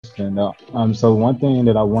question. So one thing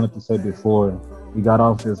that I wanted to say before we got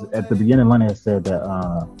off is at the beginning, Lenny had said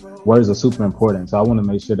that words are super important. So I want to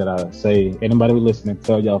make sure that I say anybody who listening,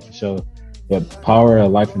 tell y'all for sure that power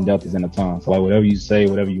of life and death is in the tongue. So like whatever you say,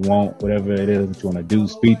 whatever you want, whatever it is that you want to do,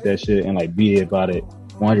 speak that shit and like be about it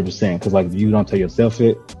 100%. Because like if you don't tell yourself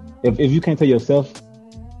it, if you can't tell yourself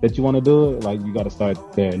that you want to do it, like you got to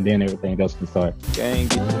start there, and then everything else can start. Gang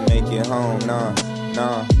get to make it home, nah,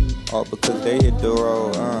 nah. All because they hit the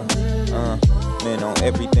road, Man, on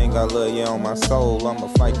everything I love, yeah, on my soul. I'ma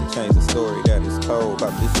fight to change the story that is told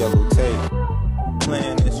about this yellow tape.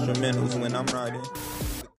 Playing instrumentals when I'm writing.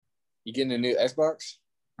 You getting a new Xbox?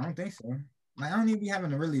 I don't think so. Like I don't even be having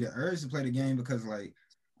the urge to play the game because like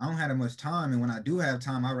I don't have that much time, and when I do have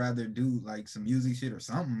time, I'd rather do like some music shit or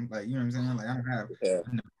something. Like you know what I'm saying? Like I don't have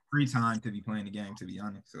enough free time to be playing the game, to be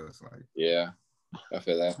honest. So it's like I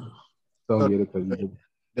feel that. So get it because you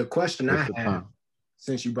the question I the have, time.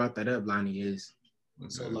 since you brought that up, Lonnie, is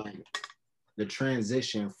so like the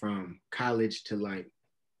transition from college to like,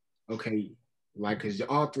 okay, like, cause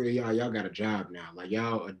all three of y'all got a job now. Like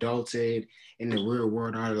y'all adulted in the real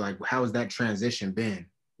world. Are like, how has that transition been?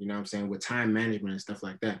 You know what I'm saying? With time management and stuff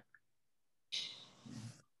like that.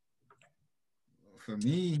 For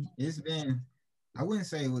me, it's been, I wouldn't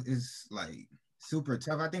say it's like super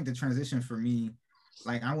tough. I think the transition for me,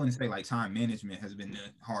 like I wouldn't say like time management has been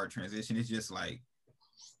a hard transition. It's just like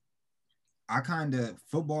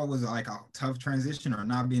football was like a tough transition or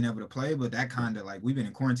not being able to play, but that kind of like we've been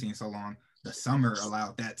in quarantine so long, the summer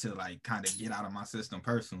allowed that to like kind of get out of my system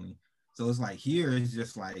personally. So it's like here it's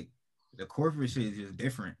just like the corporate shit is just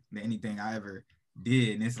different than anything I ever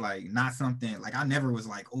did. And it's like not something like I never was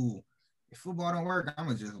like, oh, if football don't work, I'm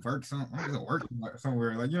gonna just work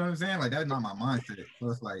somewhere. Like you know what I'm saying? Like that's not my mindset. So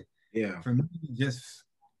it's like for me,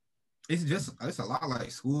 it's a lot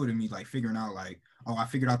like school to me, like figuring out like, oh, I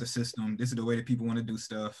figured out the system. This is the way that people want to do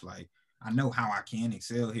stuff. Like I know how I can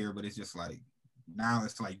excel here, but it's just like now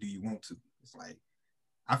it's like, do you want to? It's like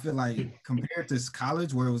I feel like compared to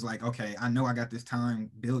college where it was like, okay, I know I got this time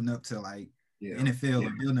building up to like the NFL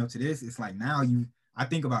or building up to this. It's like now I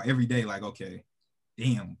think about every day, like, okay,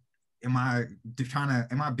 damn, am I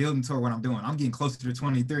building toward what I'm doing? I'm getting closer to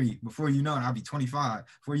 23. Before you know it, I'll be 25.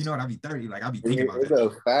 Before you know it, I'll be 30. Like I'll be thinking about it. that. It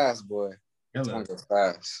goes fast, boy. Hella. It goes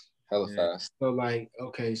fast. Hella fast. So like,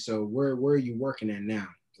 okay, so where are you working at now?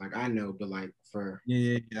 Like I know, but like for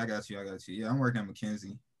yeah, I got you. Yeah, I'm working at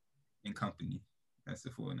McKinsey and Company. That's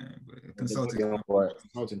the full name, but consulting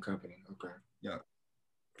company. Okay. Yeah.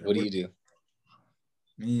 What do you do?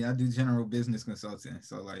 Me, I do general business consulting.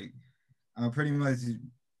 So like, I pretty much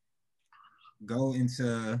go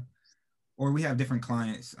into, or we have different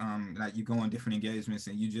clients that you go on different engagements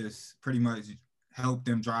and you just pretty much help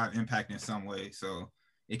them drive impact in some way. So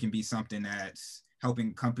it can be something that's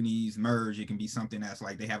helping companies merge. It can be something that's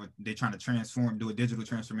like they're trying to do a digital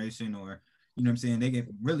transformation, or you know what I'm saying? They can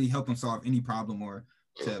really help them solve any problem or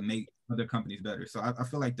to make other companies better. So I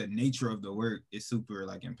feel like the nature of the work is super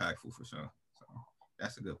like impactful for sure. So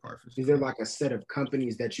that's a good part for sure. Is there like a set of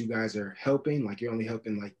companies that you guys are helping? Like you're only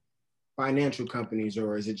helping like financial companies,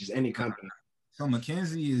 or is it just any company? So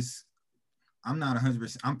McKinsey is, I'm not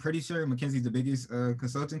 100%. I'm pretty sure McKinsey's the biggest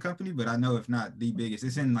consulting company, but I know if not the biggest.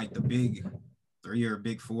 It's in like the big 3 or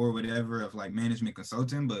big 4, whatever, of like management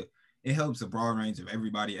consulting, but it helps a broad range of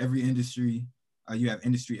everybody, every industry. You have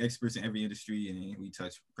industry experts in every industry, and we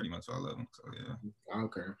touch pretty much all of them. So yeah.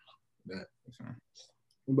 Okay.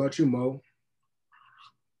 What about you, Mo?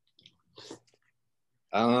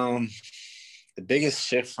 The biggest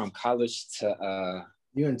shift from college to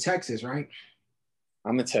you're in Texas, right?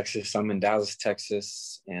 I'm in Texas. I'm in Dallas,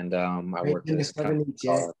 Texas, and I work in this Southern Eats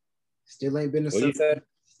yet. Still ain't been to Southern. What you said?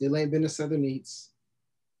 Still ain't been to Southern Eats.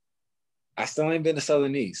 I still ain't been to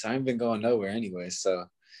Southern Eats. I ain't been going nowhere anyway. So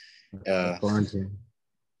quarantine.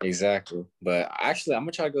 Exactly. But actually, I'm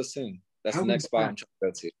gonna try to go soon. That's the next spot I'm trying to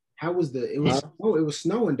go to. How was it was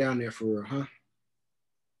snowing down there for real, huh?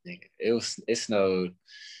 It snowed.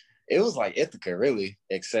 It was like Ithaca, really,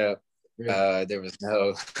 except there was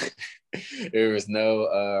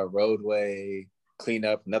no roadway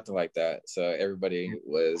cleanup, nothing like that. So everybody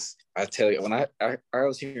was, I tell you, when I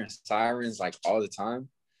was hearing sirens like all the time,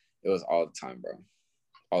 it was all the time, bro.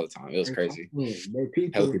 All the time. It was crazy.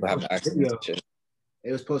 People having accidents and shit.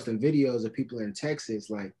 They was posting videos of people in Texas,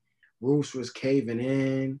 like roofs was caving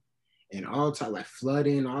in and all time, like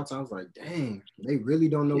flooding, all time. I was like, dang, they really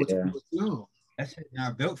don't know what to do with snow. That shit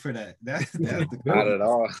not built for that. That's the not at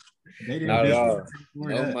all. Not at all.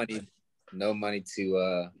 No money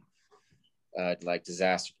to like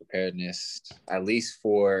disaster preparedness, at least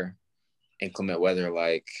for inclement weather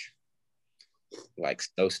like like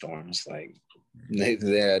snowstorms. Like they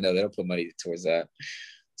don't put money towards that.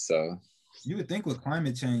 So you would think with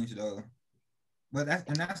climate change though, but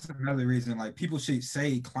that's another reason like people should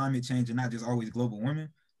say climate change and not just always global warming,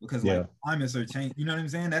 because like climates are changing. You know what I'm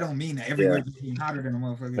saying? That don't mean that everywhere's getting hotter than a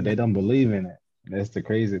motherfucker. But they don't believe in it. That's the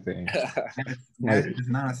crazy thing. That's just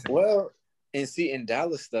nonsense. Well, and see in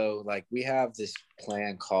Dallas though, like we have this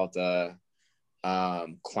plan called the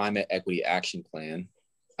Climate Equity Action Plan.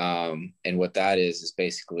 And what that is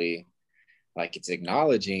basically like it's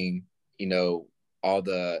acknowledging, you know, all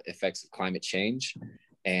the effects of climate change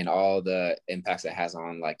and all the impacts it has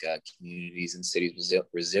on like communities and cities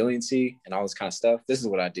resiliency and all this kind of stuff. This is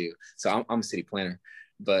what I do. So I'm a city planner,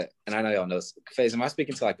 and I know y'all know this. FaZe, am I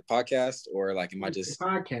speaking to like the podcast or like am I just the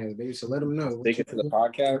podcast, baby? So let them know. Speaking to the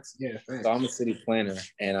podcast. Yeah. Thanks. So I'm a city planner,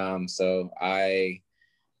 and so I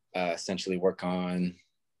essentially work on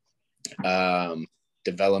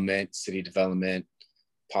city development,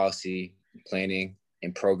 policy, planning,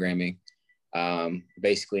 and programming.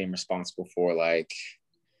 Basically, I'm responsible for like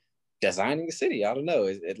designing the city. I don't know.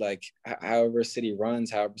 It like however a city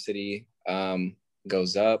runs, however a city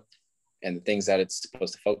goes up, and the things that it's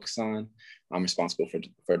supposed to focus on, I'm responsible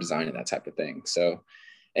for designing that type of thing. So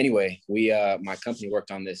anyway, my company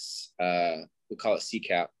worked on this, we call it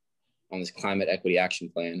CCAP, on this Climate Equity Action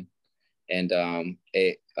Plan. And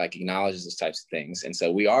it like acknowledges those types of things. And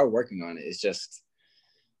so we are working on it. It's just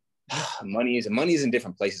money is in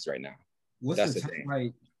different places right now. That's the thing.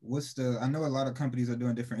 Like, I know a lot of companies are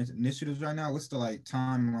doing different initiatives right now. What's the like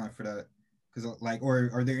timeline for that? Because like, or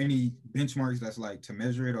are there any benchmarks that's like to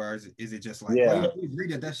measure it, or is it just like, we agree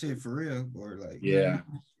that shit for real, or like,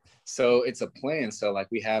 So it's a plan. So like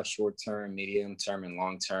we have short-term, medium-term, and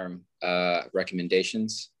long-term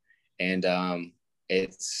recommendations, and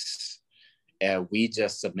we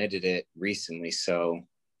just submitted it recently, so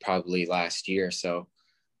probably last year. So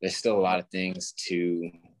there's still a lot of things to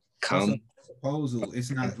come. Proposal.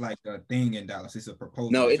 It's not like a thing in Dallas. It's a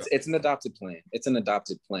proposal. No, it's an adopted plan. It's an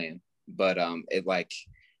adopted plan, but it like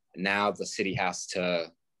now the city has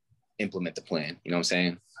to implement the plan. You know what I'm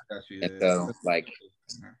saying? I got you. And so like,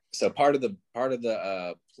 so part of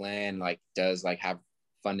the plan like does like have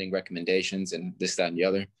funding recommendations and this, that, and the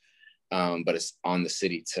other, but it's on the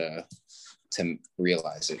city to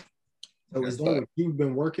realize it. So is that what you've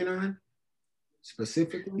been working on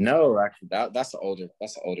specifically? No, actually, that's an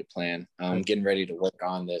older plan. I'm getting ready to work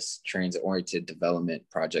on this transit-oriented development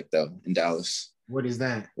project though in Dallas. What is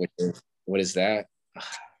that? What is that?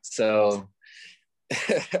 So,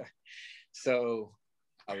 so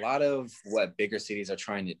a lot of what bigger cities are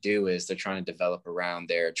trying to do is they're trying to develop around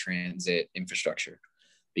their transit infrastructure,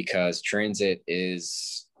 because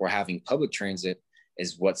having public transit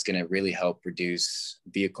is what's going to really help reduce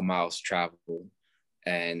vehicle miles traveled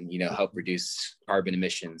and, you know, help reduce carbon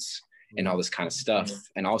emissions and all this kind of stuff.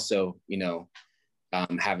 And also, you know,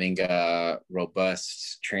 having a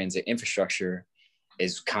robust transit infrastructure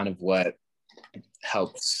is kind of what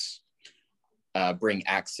helps bring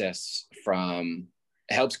access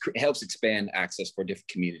helps expand access for different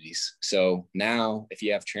communities. So now if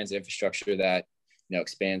you have transit infrastructure that, you know,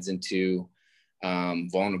 expands into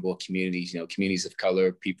vulnerable communities, you know, communities of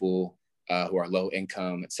color, people who are low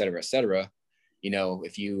income, et cetera, you know,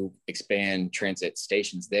 if you expand transit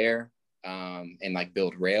stations there and like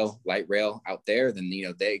build light rail out there, then, you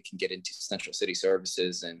know, they can get into central city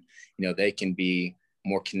services and, you know, they can be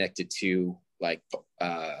more connected to like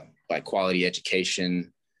quality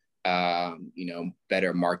education, you know,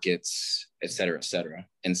 better markets, et cetera.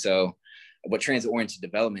 And so what transit-oriented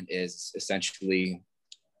development is essentially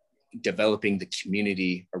developing the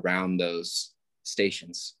community around those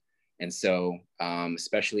stations. And so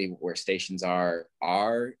especially where stations are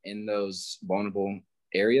in those vulnerable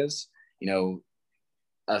areas, you know,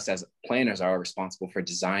 us as planners are responsible for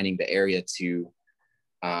designing the area to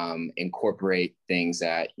incorporate things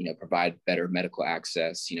that, you know, provide better medical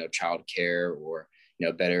access, you know, childcare, or, you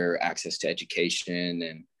know, better access to education.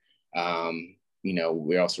 And, you know,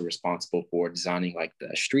 we're also responsible for designing like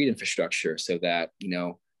the street infrastructure so that, you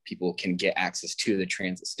know, people can get access to the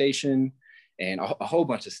transit station and a whole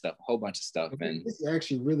bunch of stuff. And this is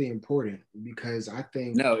actually really important, because I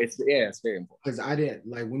think it's very important. Because I didn't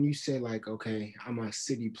like when you say like, okay, I'm a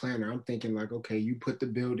city planner, I'm thinking like, okay, you put the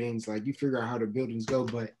buildings, like you figure out how the buildings go,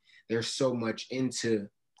 but there's so much into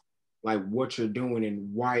like what you're doing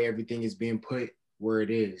and why everything is being put where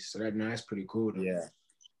it is. So that's pretty cool though. Yeah.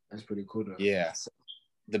 That's pretty cool though. Yeah. So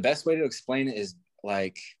the best way to explain it is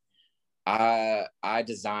like I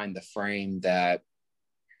designed the frame that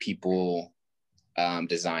people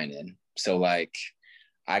design in. So like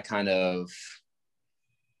I kind of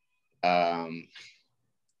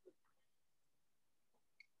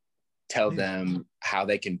tell them how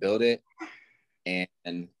they can build it,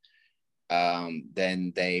 and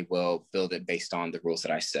then they will build it based on the rules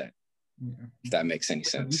that I set. Yeah. If that makes any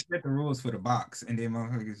sense. You set the rules for the box, and then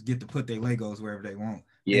motherfuckers get to put their Legos wherever they want.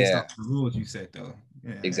 Based off the rules you set, though.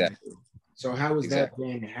 Yeah. Exactly. So how is that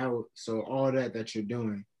then? So all that you're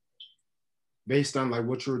doing, based on like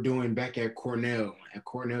what you were doing back at Cornell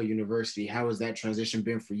University, how has that transition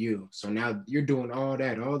been for you? So now you're doing all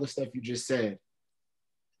the stuff you just said.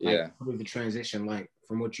 Like, what was the transition like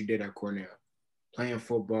from what you did at Cornell, playing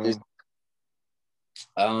football?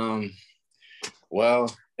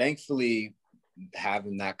 Well, thankfully,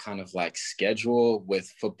 having that kind of like schedule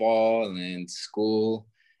with football and then school,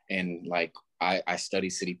 and like I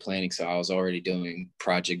studied city planning, so I was already doing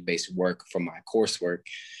project-based work for my coursework,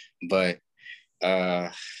 but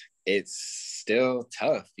it's still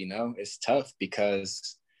tough, it's tough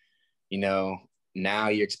because, now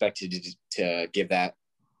you're expected to give that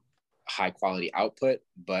high quality output,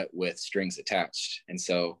 but with strings attached. And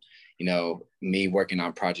so, me working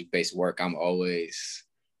on project-based work, I'm always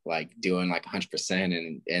like doing like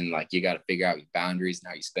 100%, and like you got to figure out your boundaries and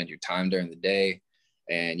how you spend your time during the day.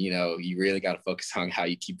 And, you really got to focus on how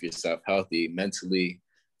you keep yourself healthy mentally,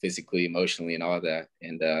 physically, emotionally, and all that.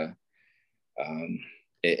 And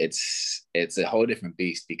it's a whole different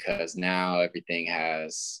beast because now everything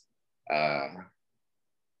has, I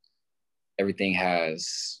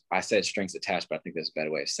said strings attached, but I think there's a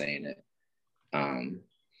better way of saying it.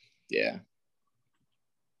 Yeah.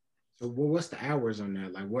 So what's the hours on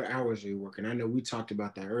that? Like, what hours are you working? I know we talked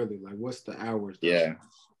about that earlier. Like, what's the hours? Yeah.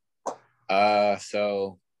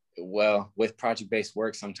 So, well, with project-based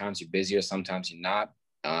work, sometimes you're busier, sometimes you're not.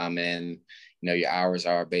 And, your hours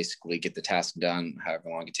are basically get the task done, however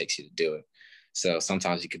long it takes you to do it. So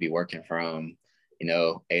sometimes you could be working from,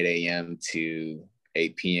 8 a.m. to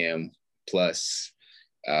 8 p.m. plus,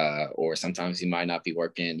 or sometimes you might not be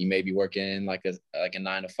working. You may be working like a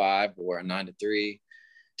 9 to 5 or a 9 to 3.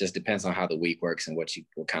 Just depends on how the week works and what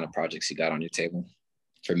kind of projects you got on your table.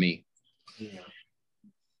 For me,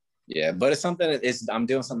 yeah. But it's something I'm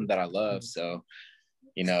doing something that I love, so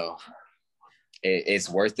it's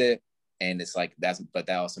worth it. And it's like but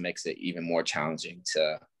that also makes it even more challenging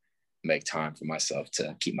to make time for myself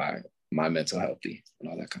to keep my mental healthy and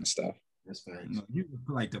all that kind of stuff. That's fine. You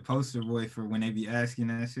like the poster boy for when they be asking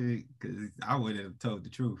that shit, because I would have told the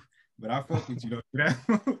truth. But I fuck with you though.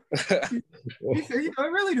 He said, it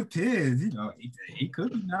really depends. He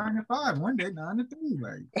could be 9 to 5 one day, 9 to 3.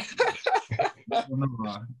 Like,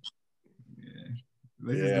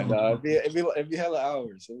 it'd be hella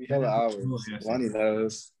hours. It'd be hella hours. Lonnie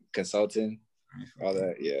knows, consulting, all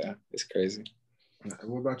that. Yeah, it's crazy.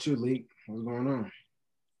 What about you, Leek? What's going on?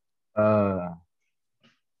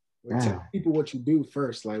 Tell people what you do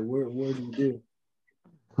first. Like, what do you do?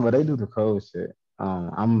 Well, they do the code shit.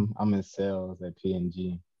 I'm in sales at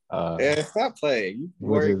P&G. Yeah, stop playing.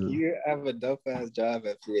 You have a dope ass job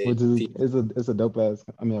at P&G. Which is a dope ass.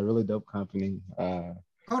 I mean, a really dope company. Hold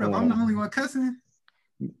up, I'm the only one cussing.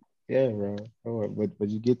 Yeah, bro. But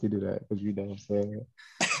you get to do that because you know. So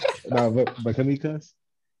no, but can we cuss?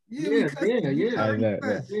 Yeah.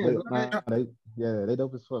 They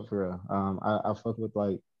dope as fuck for real. I fuck with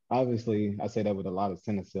like, obviously I say that with a lot of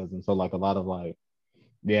cynicism. So like a lot of like,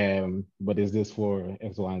 yeah, but is this for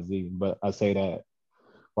X, Y, and Z? But I say that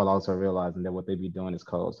while also realizing that what they be doing is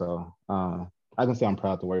cold. So I can say I'm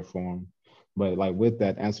proud to work for them. But like with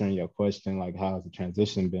that, answering your question, like how has the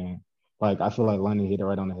transition been? Like I feel like Lenny hit it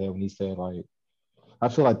right on the head when he said like, I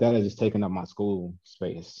feel like that has just taken up my school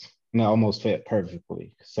space. And it almost fit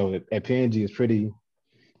perfectly. So at P&G is pretty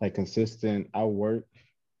like consistent. I work,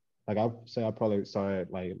 like I say I probably started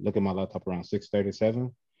like look at my laptop around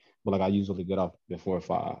 6:37, but like I usually get off before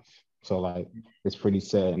 5. So like it's pretty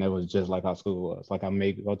set, and it was just like how school was. Like I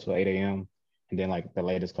may go to 8 a.m. and then like the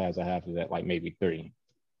latest class I have is at like maybe 3.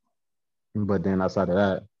 But then outside of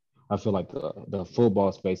that, I feel like the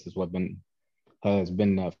football space is has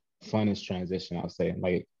been the funnest transition, I'll say.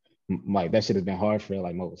 Like that shit has been hard for,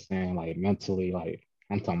 like Mo was saying, like mentally, like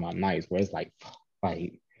I'm talking about nights where it's like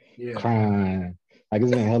crying. Like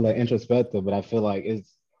it's been hella introspective, but I feel like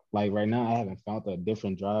it's like right now I haven't found a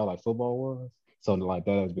different drive like football was. So like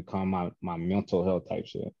that has become my mental health type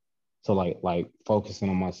shit. So like focusing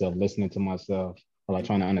on myself, listening to myself, or like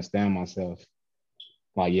trying to understand myself.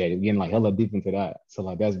 Like yeah, getting like hella deep into that. So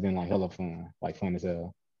like that's been like hella fun, like fun as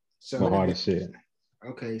hell. So but hard as shit.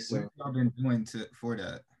 Okay, so what y'all been doing for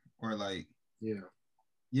that? Or like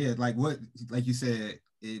like what, like you said,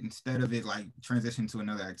 instead of it like transition to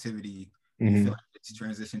another activity, You feel like it's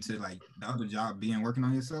transitioned to like the other job being working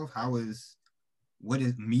on yourself? What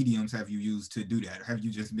mediums have you used to do that? Have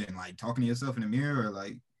you just been like talking to yourself in the mirror, or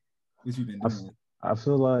like what you been doing? I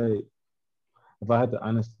feel like if I had to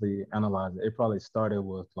honestly analyze it, it probably started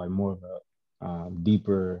with like more of a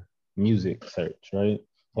deeper music search, right?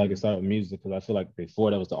 Like it started with music because I feel like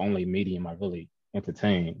before that was the only medium I really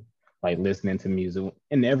entertained, like listening to music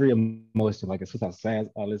and every emotion. Like it's sometimes sad,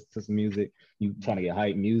 I listen to some music, you trying to get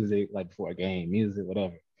hype music, like before a game, music,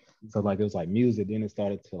 whatever. So like it was like music, then it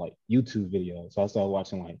started to like YouTube videos. So I started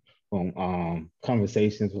watching like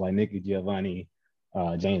conversations with like Nikki Giovanni,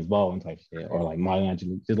 James Baldwin type shit, or like Maya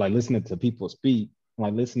Angelou, just like listening to people speak,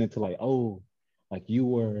 like listening to like, oh, like you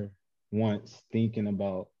were once thinking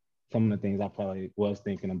about some of the things I probably was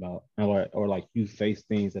thinking about, or like you face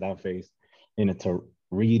things that I faced, and into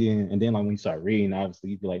reading, and then like when you start reading,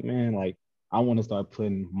 obviously you be like, man, like I want to start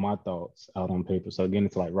putting my thoughts out on paper. So getting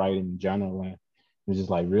into like writing, journaling, and just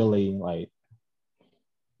like really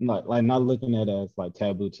not looking at it as like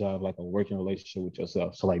taboo to have like a working relationship with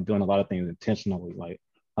yourself. So like doing a lot of things intentionally. Like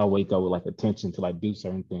I wake up with like attention to like do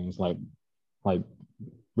certain things, like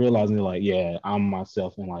realizing that like, yeah, I'm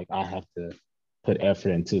myself and like I have to put effort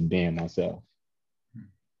into being myself.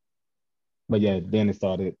 But yeah, then it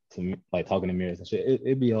started to like talking to mirrors and shit.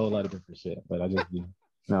 It'd be a whole lot of different shit, but I just be, you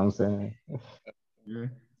know what I'm saying? Yeah.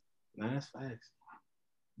 Nah, that's facts.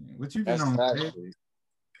 What you been That's on? facts.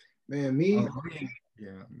 Man, me,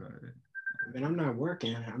 Yeah, go ahead. man, I'm not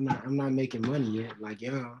working. I'm not making money yet. Like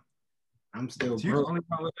y'all, I'm still You broke. only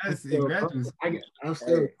know I'm us in still graduate broke. school. I'm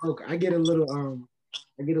still broke. I get a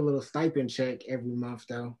little stipend check every month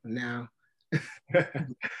though. Now,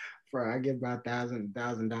 I get about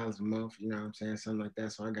 $1,000 a month. You know what I'm saying, something like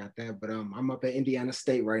that. So I got that. But I'm up at Indiana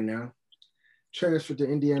State right now. Transferred to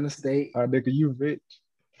Indiana State. Nigga, you rich.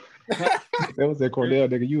 That was at Cornell,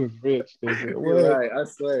 nigga. You was rich. Nigga. What? You're right. I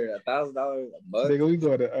swear, $1,000 a month. Nigga, we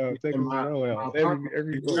go to Texas And my Roadhouse apartment,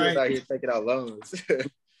 every You was out here taking out loans.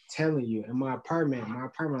 telling you, in my apartment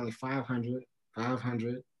only 500.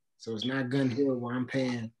 So it's not Gun Hill where I'm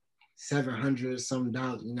paying 700 some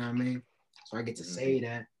dollars. You know what I mean? So I get to say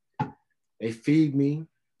that. They feed me.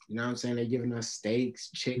 You know what I'm saying? They giving us steaks,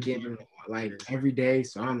 chicken, like every day.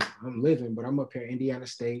 So I'm living, but I'm up here in Indiana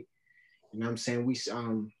State. You know what I'm saying?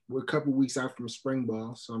 We're a couple weeks out from spring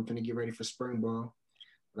ball, so I'm gonna get ready for spring ball.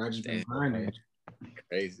 But I just been grinding.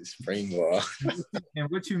 Crazy spring ball. And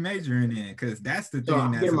what you majoring in? Because that's the So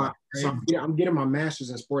thing that's like crazy. I'm getting my master's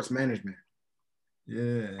in sports management.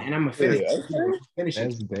 Yeah. And I'm gonna finish.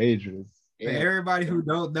 That's dangerous. For everybody who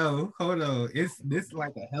don't know, hold on. This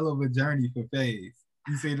like a hell of a journey for FaZe.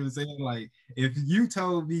 You see what I'm saying? Like, if you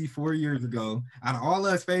told me 4 years ago, out of all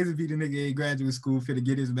us, FaZe would be the nigga in graduate school fit to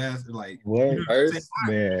get his master, like, what? You know what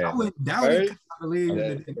Man. I wouldn't doubt it, First? I believe in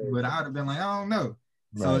it, but I would have been like, I don't know.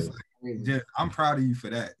 So it's like, just, I'm proud of you for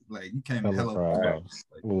that. Like, you came hella far.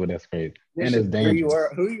 Oh, that's crazy. And it's dangerous.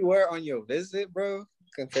 Who you were on your visit, bro,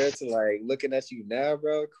 compared to like looking at you now,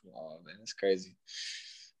 bro. Come on, man, that's crazy.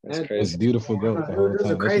 That's crazy. It's beautiful growth. It was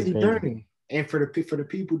a crazy journey. And for the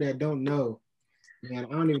people that don't know, man,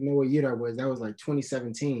 I don't even know what year that was. That was like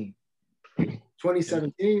 2017.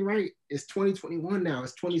 2017, right? It's 2021 now.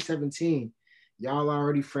 It's 2017. Y'all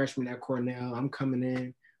already freshmen at Cornell. I'm coming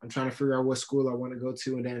in. I'm trying to figure out what school I want to go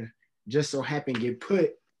to, and then just so happen get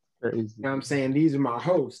put. Crazy. You know what I'm saying? These are my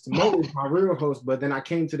hosts. Mo is my real host, but then I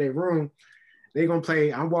came to their room. They gonna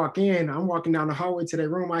play. I'm walking down the hallway to their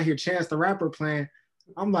room. I hear Chance the Rapper playing.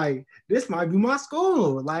 I'm like, this might be my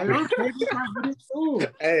school. Like, okay, this might be the school.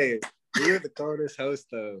 Hey, we were the coldest host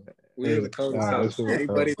though. We were the coldest host.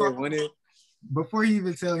 Anybody that wanted. Before he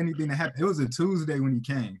even tell anything that happened, it was a Tuesday when he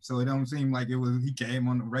came, so it don't seem like he came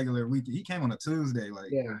on a regular weekend. He came on a Tuesday,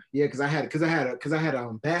 like yeah, because I had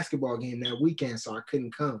a basketball game that weekend, so I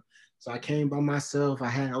couldn't come. So I came by myself.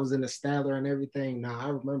 I was in the Statler and everything. Nah, I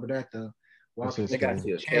remember that though. They got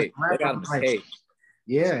you a cake. They got him a cake.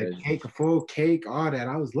 Yeah, cake, a full cake, all that.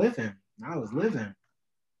 I was living.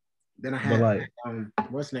 Then I had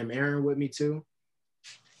what's the name, Aaron, with me too.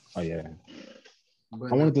 Oh yeah.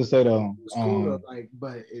 But I wanted to say though,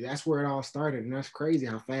 but that's where it all started, and that's crazy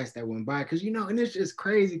how fast that went by. Cause and it's just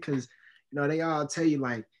crazy because they all tell you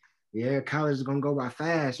like, yeah, college is gonna go by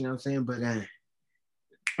fast, you know what I'm saying? But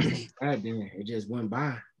it just went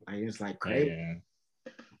by. Like it's like crazy. Yeah.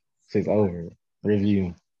 It's over.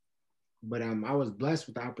 Review. But I was blessed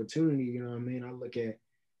with the opportunity, you know what I mean? I look at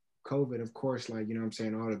COVID, of course, like, you know what I'm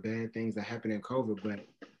saying, all the bad things that happened in COVID, but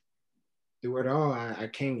through it all, I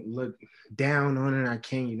can't look down on it. I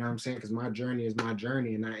can't, you know what I'm saying? Because my journey is my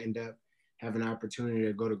journey, and I end up having an opportunity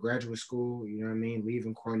to go to graduate school, you know what I mean?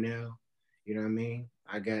 Leaving Cornell, You know what I mean?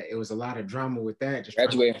 It was a lot of drama with that. Just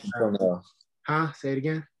Graduating from Cornell. Huh? Say it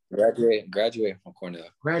again. Graduating from Cornell.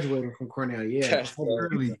 Graduating from Cornell, yeah.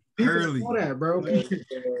 Early. People know that, bro.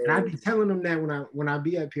 And I be telling them that when I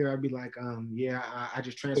be up here, I be like, yeah, I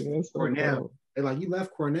just transferred from Cornell. They're like, you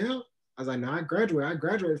left Cornell? I was like, no, I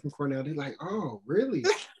graduated from Cornell. They're like, oh, really?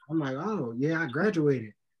 I'm like, oh, yeah, I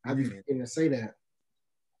graduated. I be forgetting to say that.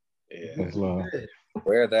 Yeah. That's love.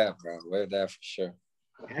 Wear that, bro. Wear that for sure.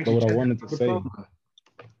 So what I wanted to say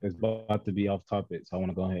is about to be off topic, so I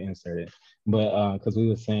want to go ahead and insert it. But because we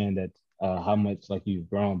were saying that how much like you've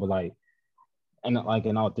grown, but like, and like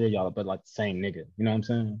in all three of y'all, but like the same nigga. You know what I'm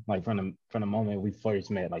saying? Like from the moment we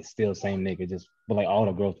first met, like still same nigga, just but like all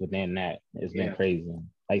the growth within that has been crazy.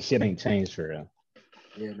 Like shit ain't changed for real.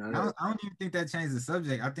 Yeah, no, I don't even think that changed the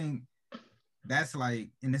subject. I think that's like,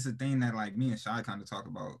 and it's a thing that like me and Shy kind of talk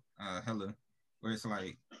about hella, where it's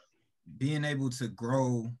like being able to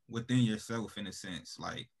grow within yourself in a sense,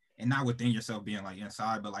 like, and not within yourself being like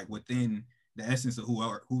inside, but like within the essence of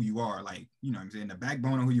who you are. Like, you know what I'm saying? The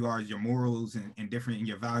backbone of who you are is your morals and different, and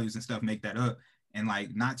your values and stuff make that up. And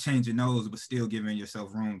like not changing those, but still giving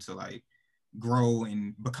yourself room to like grow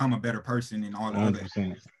and become a better person and all the 100%.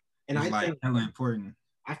 other. And I like think hella important.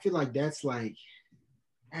 I feel like that's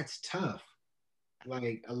tough.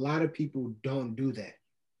 Like a lot of people don't do that.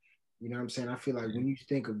 You know what I'm saying? I feel like when you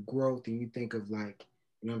think of growth and you think of like,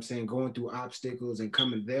 you know what I'm saying, going through obstacles and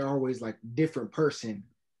coming, they're always like different person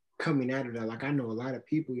coming out of that. Like I know a lot of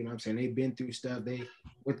people, you know what I'm saying, they've been through stuff, they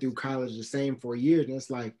went through college the same for years, and it's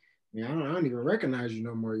like, man, I don't even recognize you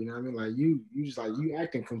no more. You know what I mean? Like you just like you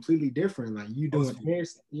acting completely different. Like you doing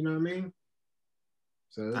this, you know what I mean?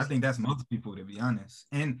 So I think that's most people, to be honest.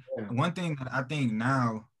 And one thing that I think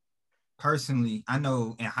now, personally, I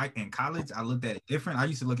know in college, I looked at it different. I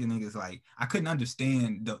used to look at niggas like, I couldn't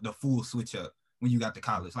understand the full switch up when you got to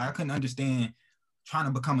college. Like I couldn't understand trying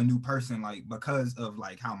to become a new person, like because of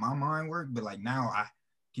like how my mind worked. But like now I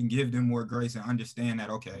can give them more grace and understand that,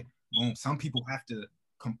 okay, boom, some people have to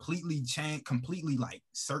completely change, completely like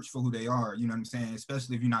search for who they are. You know what I'm saying?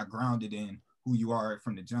 Especially if you're not grounded in who you are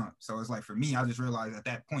from the jump. So it's like, for me, I just realized at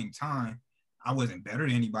that point in time, I wasn't better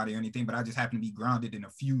than anybody or anything, but I just happened to be grounded in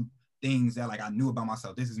a few things that like I knew about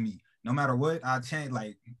myself. This is me. No matter what, I change,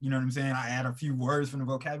 like, you know what I'm saying? I add a few words from the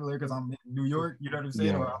vocabulary because I'm in New York, you know what I'm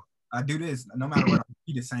saying? Yeah. I do this, no matter what, I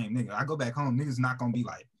be the same nigga. I go back home, niggas not gonna be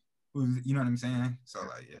like, you know what I'm saying? So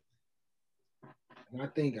like, yeah. And I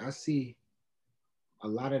think I see a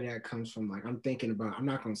lot of that comes from like, I'm thinking about, I'm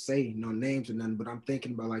not gonna say no names or nothing, but I'm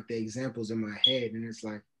thinking about like the examples in my head, and it's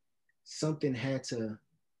like something had to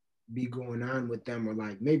be going on with them, or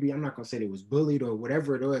like maybe I'm not gonna say they was bullied or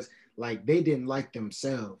whatever it was, like they didn't like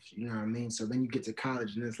themselves, you know what I mean? So then you get to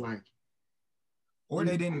college and it's like, or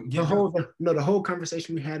they didn't get the whole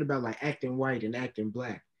conversation we had about like acting white and acting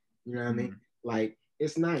black, you know what I mean? Like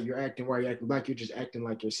it's not you're acting white, you're acting black, you're just acting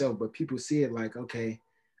like yourself, but people see it like, okay,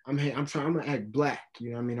 I'm gonna act black,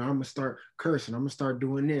 you know what I mean? I'm gonna start cursing, I'm gonna start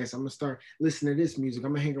doing this, I'm gonna start listening to this music,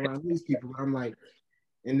 I'm gonna hang around these people. I'm like,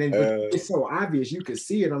 and then it's so obvious, you could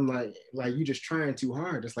see it. I'm like you just trying too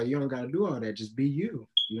hard. It's like you don't gotta do all that, just be you.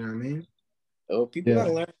 You know what I mean? Oh, people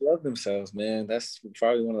gotta learn to love themselves, man. That's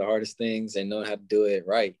probably one of the hardest things, and knowing how to do it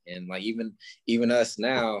right. And like even us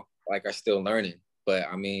now, like are still learning. But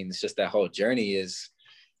I mean, it's just that whole journey is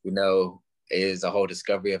a whole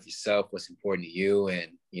discovery of yourself, what's important to you,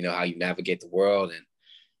 and how you navigate the world. And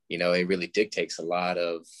it really dictates a lot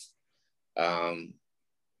of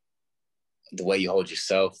the way you hold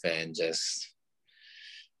yourself, and just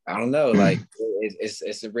I don't know, like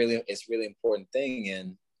it's a really important thing.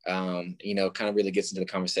 And kind of really gets into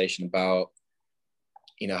the conversation about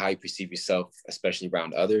how you perceive yourself, especially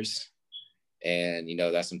around others. And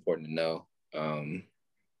that's important to know.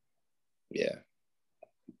 Yeah,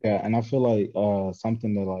 and I feel like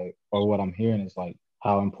something that like, or what I'm hearing is like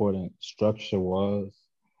how important structure was,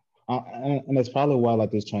 and it's probably why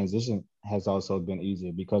like this transition has also been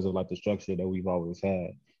easier, because of like the structure that we've always had.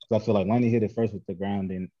 Because I feel like Lenny hit it first with the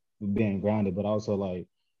grounding, being grounded, but also like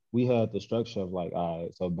we had the structure of like, all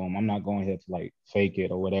right, so boom, I'm not going here to like fake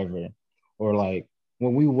it or whatever. Or like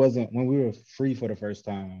when we were free for the first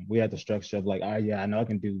time, we had the structure of like, yeah, I know I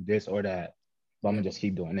can do this or that, but I'm gonna just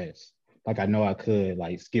keep doing this. Like I know I could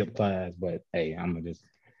like skip class, but hey, I'm gonna just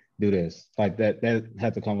do this. Like that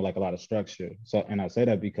had to come with like a lot of structure. So, and I say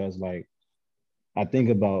that because like I think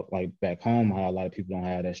about like back home how a lot of people don't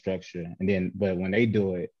have that structure, and then but when they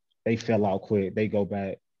do it, they fell out quick. They go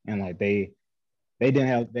back and like they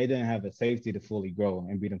didn't have the safety to fully grow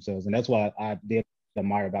and be themselves. And that's why I did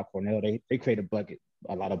admire about Cornell. They created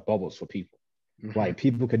a lot of bubbles for people. Mm-hmm. Like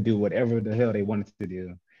people could do whatever the hell they wanted to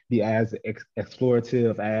do. be as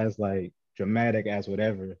explorative, as like dramatic as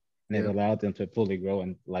whatever, and it allowed them to fully grow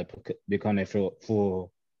and like become their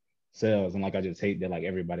full selves. And like I just hate that like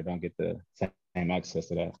everybody don't get the same access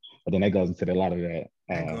to that. But then that goes into a lot of that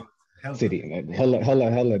That goes hella. city,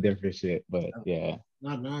 hella different shit. But yeah,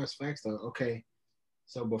 no, it's facts though. Okay,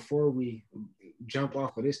 so before we jump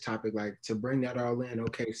off of this topic, like to bring that all in,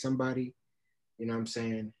 okay, somebody, you know what I'm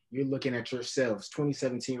saying, you're looking at yourselves,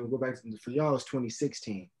 2017, we'll go back to, for y'all, it's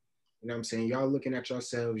 2016. You know what I'm saying? Y'all looking at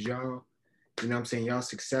yourselves, y'all, you know what I'm saying, y'all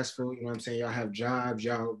successful, you know what I'm saying, y'all have jobs,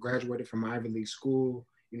 y'all graduated from Ivy League school,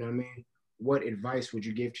 you know what I mean? What advice would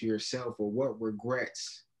you give to yourself, or what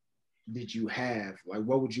regrets did you have? Like,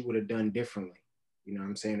 what would you would have done differently? You know what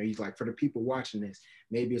I'm saying? Or he's like, for the people watching this,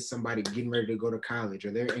 maybe it's somebody getting ready to go to college,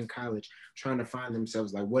 or they're in college trying to find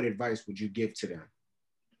themselves. Like, what advice would you give to them?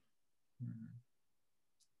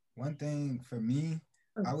 One thing for me,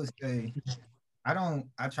 I would say,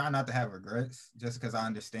 I try not to have regrets, just because I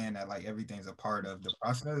understand that like everything's a part of the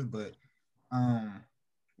process. But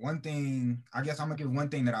one thing, I guess I'm gonna give one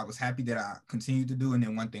thing that I was happy that I continued to do, and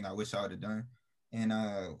then one thing I wish I would have done. And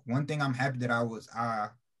one thing I'm happy that I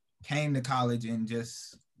came to college and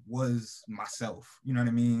just was myself. You know what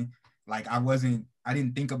I mean? Like I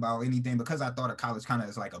didn't think about anything, because I thought of college kind of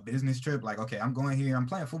as like a business trip. Like, okay, I'm going here, I'm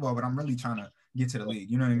playing football, but I'm really trying to get to the league.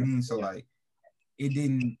 You know what I mean? So like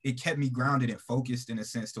it kept me grounded and focused in a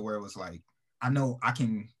sense to where it was like, I know I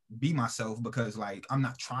can be myself, because like I'm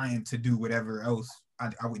not trying to do whatever else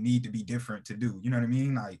I would need to be different to do. You know what I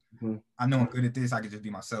mean? Like I know I'm good at this, I could just be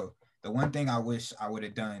myself. The one thing I wish I would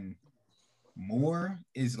have done more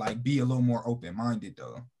is like be a little more open-minded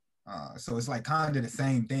though. So it's like kind of the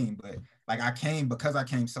same thing, but like because I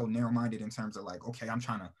came so narrow-minded in terms of like, okay, I'm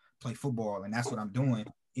trying to play football and that's what I'm doing.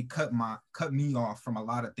 It cut me off from a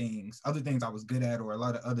lot of things, other things I was good at, or a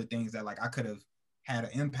lot of other things that like I could have had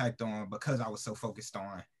an impact on, because I was so focused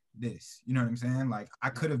on this. You know what I'm saying? Like I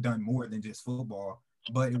could have done more than just football,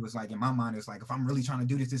 but it was like in my mind, it's like if I'm really trying to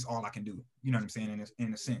do this, this is all I can do. You know what I'm saying?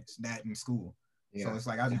 In a sense, that in school. Yeah. So it's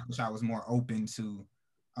like I just wish I was more open to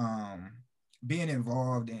being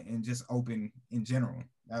involved and just open in general.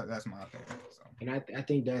 That's my opinion. So. And I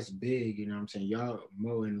think that's big. You know what I'm saying? Y'all,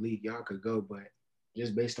 Mo and League, y'all could go, but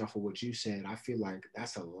just based off of what you said, I feel like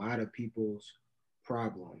that's a lot of people's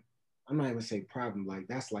problem. I'm not even say problem, like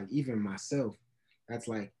that's like even myself, that's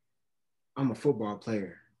like I'm a football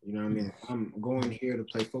player. You know what I mean? I'm going here to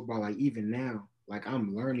play football. Like even now, like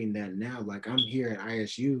I'm learning that now. Like I'm here at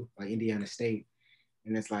ISU, like Indiana State,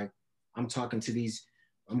 and it's like I'm going to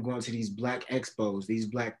these black expos, these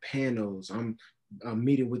black panels. I'm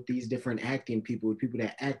meeting with these different acting people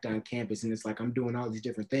that act on campus, and it's like I'm doing all these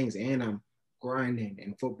different things, and I'm grinding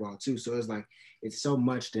in football too. So it's like it's so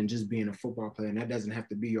much than just being a football player, and that doesn't have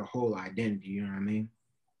to be your whole identity. You know what I mean?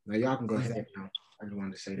 Now y'all can go ahead now. I just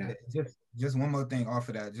wanted to say that. Just one more thing off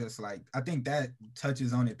of that. Just like I think that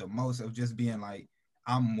touches on it the most, of just being like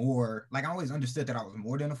I'm more like I always understood that I was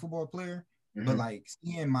more than a football player, but like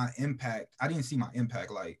seeing my impact, I didn't see my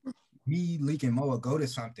impact. Like me, Leak, and Moa go to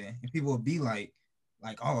something, and people would be like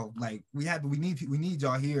oh, like we need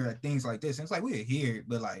y'all here at things like this. And it's like we're here,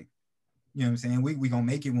 but like, you know what I'm saying? We gonna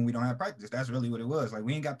make it when we don't have practice. That's really what it was. Like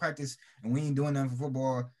we ain't got practice and we ain't doing nothing for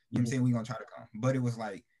football. You know what I'm saying? We gonna try to come. But it was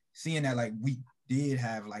like seeing that like we did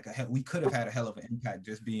have like we could have had a hell of an impact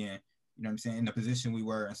just being, you know what I'm saying, in the position we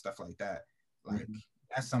were and stuff like that. Like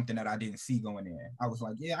that's something that I didn't see going in. I was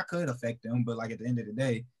like, yeah, I could affect them, but like at the end of the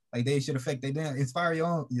day, like they should affect inspire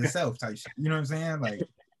yourself type shit. You know what I'm saying? Like,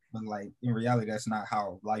 but like in reality, that's not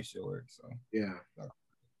how life should work. So yeah.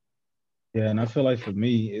 Yeah, and I feel like for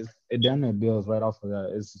me, it damn near builds right off of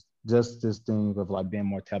that. It's just this thing of like being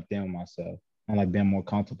more tapped in with myself and like being more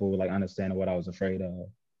comfortable with like understanding what I was afraid of,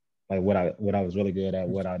 like what I was really good at,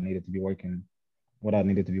 what I needed to be working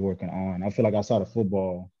on. I feel like outside of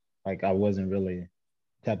football, like I wasn't really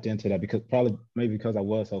tapped into that maybe because I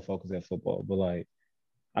was so focused at football, but like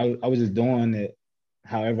I was just doing it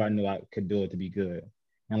however I knew I could do it to be good,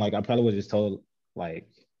 and like I probably was just told like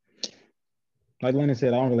Lennon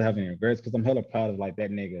said, I don't really have any regrets because I'm hella proud of like that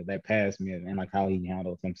nigga that passed me and like how he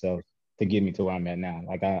handled himself to get me to where I'm at now.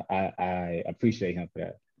 Like I appreciate him for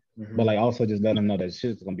that. But like also just let him know that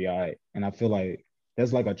shit's gonna be all right. And I feel like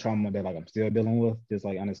that's like a trauma that like I'm still dealing with. Just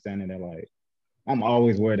like understanding that like I'm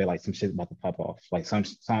always worried that like some shit's about to pop off. Like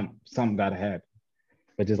something gotta happen.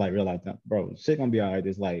 But just like realize that, bro, shit gonna be all right.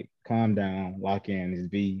 Just like calm down, lock in, just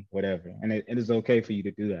be whatever. And it is okay for you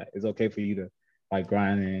to do that. It's okay for you to like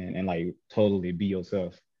grind and like totally be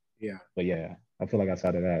yourself. Yeah. But yeah, I feel like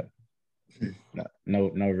outside of that,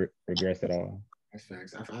 no regrets at all. That's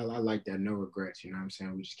facts. I like that. No regrets. You know what I'm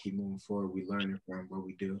saying? We just keep moving forward. We learning from what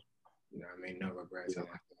we do. You know what I mean? No regrets. I like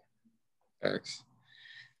that. Facts.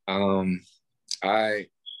 I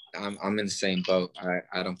I'm in the same boat. I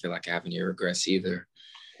don't feel like I have any regrets either.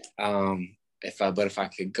 If I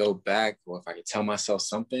could go back, or if I could tell myself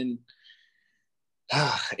something,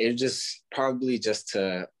 it just probably just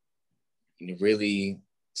to really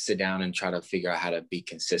sit down and try to figure out how to be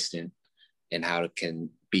consistent, and how to can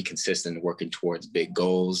be consistent working towards big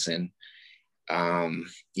goals, and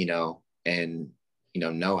know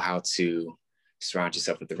how to surround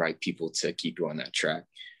yourself with the right people to keep you on that track.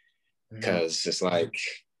 Because it's like,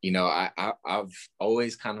 I've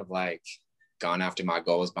always kind of like gone after my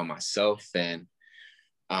goals by myself, and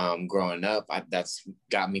growing up, that's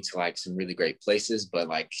got me to like some really great places. But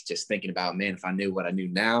like just thinking about, man, if I knew what I knew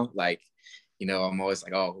now, like, I'm always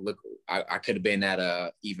like, oh, look, I could have been at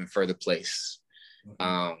a even further place.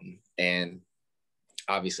 And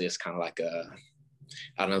obviously it's kind of like I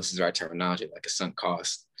don't know if this is the right terminology, like a sunk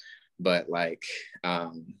cost, but like,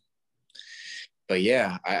 but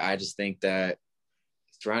yeah, I just think that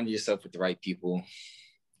surrounding yourself with the right people,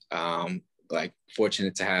 like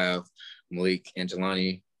fortunate to have Malik and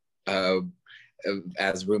Jelani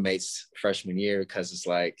as roommates freshman year, because it's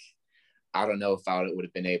like, I don't know if I would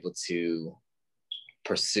have been able to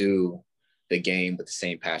pursue the game with the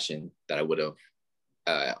same passion that I would have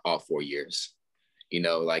all 4 years.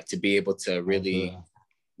 Like to be able to really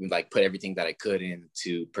like put everything that I could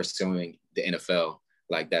into pursuing the NFL.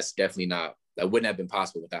 Like that wouldn't have been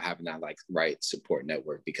possible without having that like right support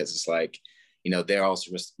network, because it's like,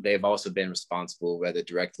 they've also been responsible, whether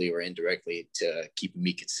directly or indirectly, to keeping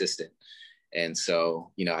me consistent. And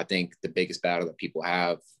so, I think the biggest battle that people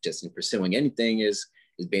have just in pursuing anything is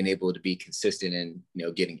being able to be consistent and,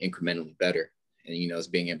 getting incrementally better. And, it's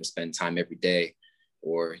being able to spend time every day,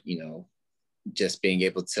 or, just being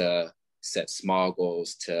able to set small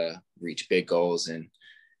goals to reach big goals, and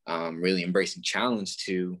really embracing challenge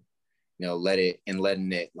to, letting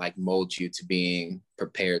it like mold you to being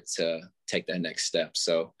prepared to take that next step.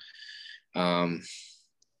 So that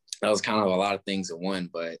was kind of a lot of things at one,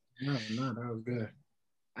 but no, that was good.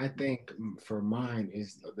 I think for mine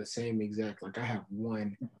is the same exact, like I have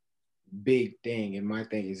one big thing, and my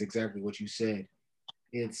thing is exactly what you said.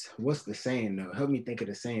 It's, what's the saying though? Help me think of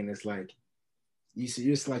the saying. It's like,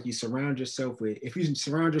 it's like you surround yourself with, if you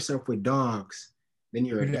surround yourself with dogs, then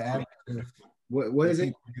you're a dog. What is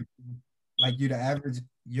it? Like you're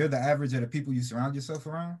the average of the people you surround yourself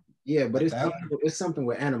around? Yeah, but it's something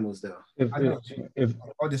with animals though. If you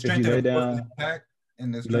lay down,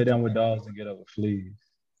 lay down with dogs and get up with fleas.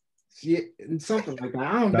 Yeah, something like that.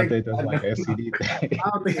 I think that's like an STD thing. I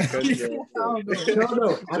don't think.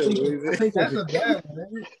 No. I think that's a bad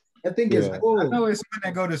one. I think it's cool. I know it's when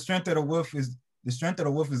they go, the strength of the wolf is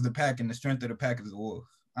the pack, and the strength of the pack is the wolf.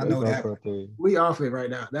 I know that. We off it right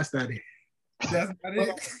now. That's not it. That's not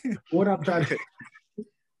it. What I'm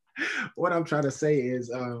trying to say is,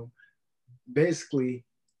 basically,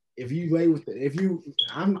 if you lay with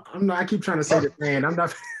I keep trying to say this, man. I'm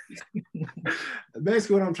not.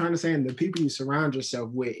 Basically, what I'm trying to say, and the people you surround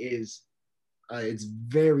yourself with is, it's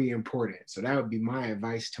very important. So that would be my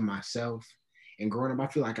advice to myself. And growing up, I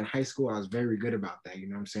feel like in high school, I was very good about that. You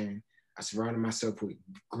know what I'm saying? I surrounded myself with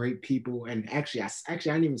great people. And actually, I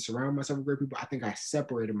didn't even surround myself with great people. I think I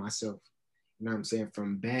separated myself, you know what I'm saying,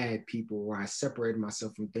 from bad people, or I separated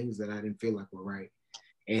myself from things that I didn't feel like were right.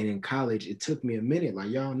 And in college, it took me a minute. Like,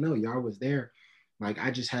 y'all know, y'all was there. Like,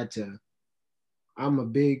 I just had to, I'm a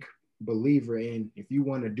big believer in, if you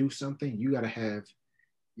want to do something, you got to have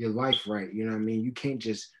your life right. You know what I mean? You can't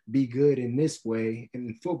just be good in this way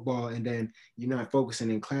in football and then you're not focusing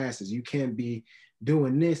in classes. You can't be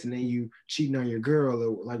doing this and then you cheating on your girl,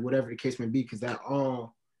 or like whatever the case may be, because that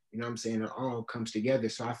all, you know what I'm saying, it all comes together.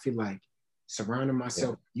 So I feel like surrounding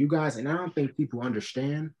myself, you guys, and I don't think people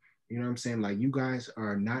understand, you know what I'm saying? Like, you guys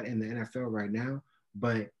are not in the NFL right now,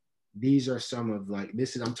 but these are some of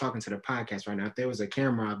I'm talking to the podcast right now. If there was a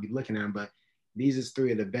camera, I'd be looking at them, but these are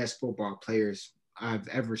 3 of the best football players I've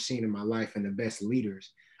ever seen in my life, and the best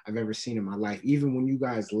leaders I've ever seen in my life. Even when you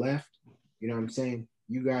guys left, you know what I'm saying?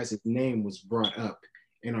 You guys' name was brought up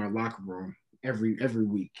in our locker room every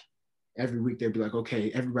week. Every week they'd be like,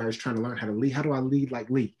 okay, everybody's trying to learn how to lead. How do I lead like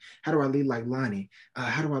Lee? How do I lead like Lonnie?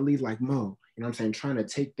 How do I lead like Mo? You know what I'm saying? Trying to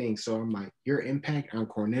take things. So I'm like, your impact on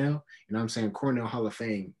Cornell, you know what I'm saying? Cornell Hall of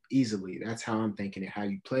Fame, easily. That's how I'm thinking it, how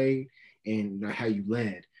you played and how you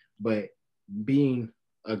led. But being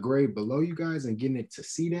a grade below you guys and getting it to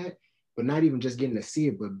see that, but not even just getting to see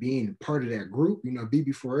it, but being part of that group, you know,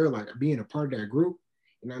 BB4L, like being a part of that group,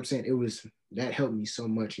 you know what I'm saying? It was that helped me so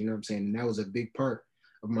much, you know what I'm saying? And that was a big part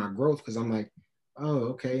of my growth because I'm like, oh,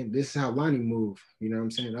 okay, this is how Lonnie move. You know what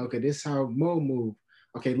I'm saying? Okay, this is how Mo move.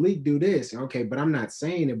 Okay, Leak do this. Okay, but I'm not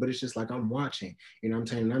saying it, but it's just like I'm watching. You know what I'm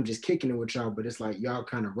saying? And I'm just kicking it with y'all, but it's like y'all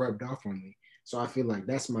kind of rubbed off on me. So I feel like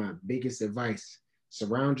that's my biggest advice.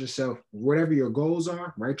 Surround yourself, whatever your goals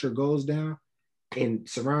are, write your goals down and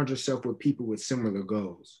surround yourself with people with similar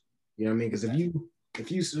goals. You know what I mean? Because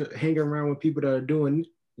if you hang around with people that are doing,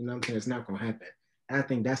 you know what I'm saying, it's not gonna happen. I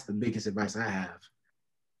think that's the biggest advice I have.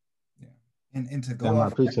 Yeah. And to go Damn, I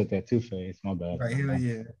off appreciate that too, Face. My bad. right here,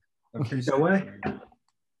 yeah. So what?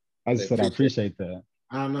 I just said I appreciate that.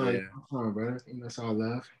 I don't know. Yeah. I'm fine, bro. You know, it's all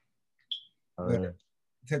love. All But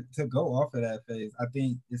right. to go off of that phase, I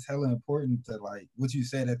think it's hella important to like what you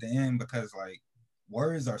said at the end because like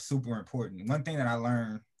words are super important. One thing that I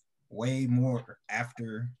learned way more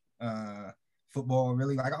after football,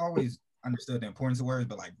 really, like I always understood the importance of words,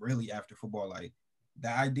 but like really after football, like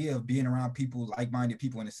the idea of being around people, like-minded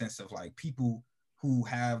people in the sense of like people who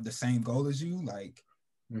have the same goal as you, like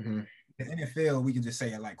Mm-hmm. the NFL, we can just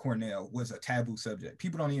say it like Cornell was a taboo subject.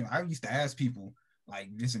 People don't even, I used to ask people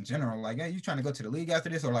like just in general, like, hey, you trying to go to the league after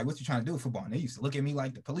this? Or like, what you trying to do with football? And they used to look at me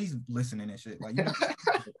like the police listening and shit. Like, you know,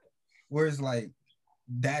 whereas like,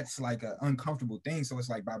 that's like an uncomfortable thing. So it's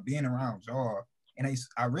like by being around y'all, and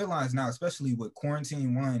I realize now, especially with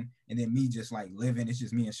quarantine one, and then me just like living, it's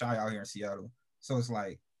just me and Shy out here in Seattle. So it's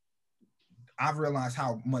like, I've realized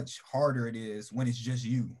how much harder it is when it's just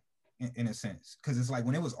you in a sense. Cause it's like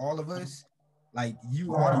when it was all of us, like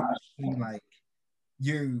you automatically like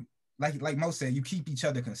you like most said, you keep each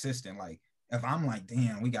other consistent. Like if I'm like,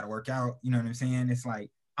 damn, we gotta work out, you know what I'm saying? It's like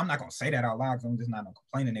I'm not gonna say that out loud because I'm just not gonna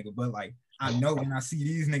complaining nigga, but like I know when I see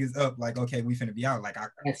these niggas up, like okay, we finna be out. Like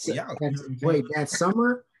we out. You know Wait, that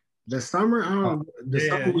summer, the summer, summer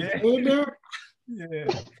we played there.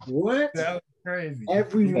 Yeah, What? that was crazy.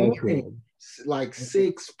 Every That's morning, like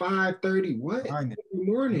 6, 5:30. What? Grinding. Every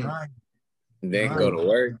morning. Grinding. And then Right. go to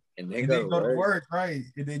work. And then And go then to go to work. work, right?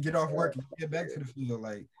 And then get off work and get back to the field.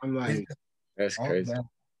 Like I'm like, That's all crazy. that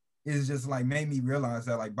is just like made me realize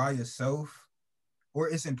that like by yourself, or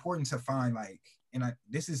it's important to find like, and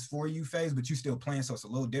this is for you phase, but you still playing, so it's a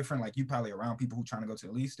little different. Like you probably around people who trying to go to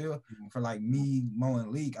the league still. Mm-hmm. For like me, Mo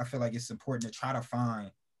and League, I feel like it's important to try to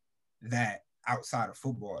find that outside of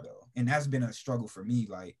football though. And that's been a struggle for me.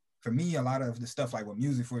 Like for me, a lot of the stuff like with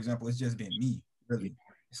music, for example, it's just been me, really.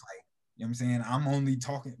 It's like, you know what I'm saying? I'm only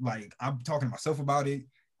talking, like I'm talking to myself about it.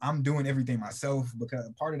 I'm doing everything myself because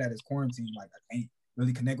part of that is quarantine. Like I can't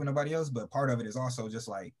really connect with nobody else, but part of it is also just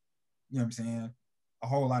like, you know what I'm saying? A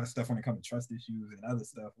whole lot of stuff when it comes to trust issues and other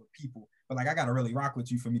stuff with people. But like I gotta really rock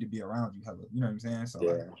with you for me to be around you, hella. You know what I'm saying? So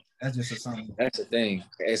Yeah. like, that's just a something. That's the thing.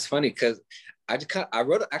 It's funny because I just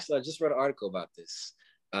wrote an article about this.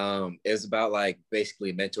 It's about like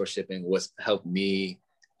basically mentorship and what's helped me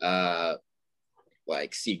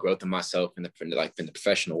like see growth in myself in the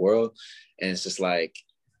professional world. And it's just like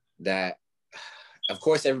that. Of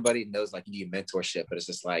course, everybody knows like you need mentorship, but it's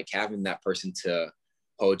just like having that person to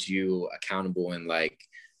hold you accountable and like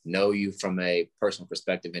know you from a personal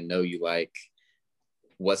perspective and know you like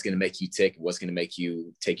what's going to make you tick, what's going to make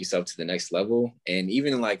you take yourself to the next level. And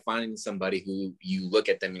even like finding somebody who you look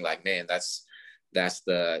at them and like, man, that's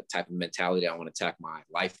the type of mentality I want to attack my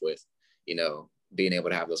life with, you know, being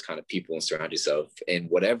able to have those kind of people and surround yourself in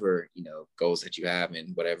whatever, you know, goals that you have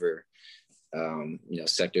in whatever, you know,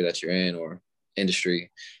 sector that you're in or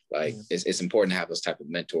industry. Like it's important to have those type of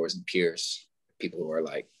mentors and peers, people who are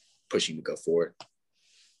like pushing you to go forward.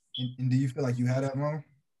 And do you feel like you had that, Mo,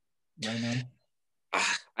 right now?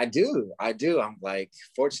 I do. I'm like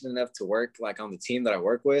fortunate enough to work like on the team that I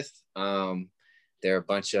work with. There are a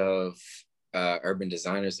bunch of urban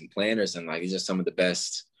designers and planners, and like these are some of the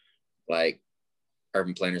best like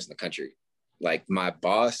urban planners in the country. Like my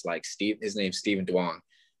boss, like Steve, his name's Steven Duong,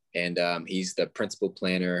 and he's the principal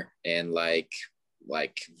planner and like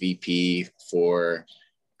VP for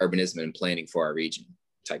urbanism and planning for our region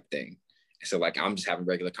type thing. So like I'm just having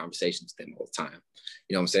regular conversations with them all the time.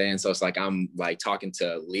 You know what I'm saying? So it's like I'm like talking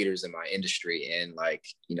to leaders in my industry and like,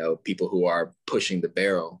 you know, people who are pushing the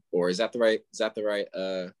barrel. Or is that the right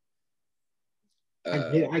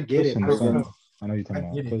I get it. I know you're talking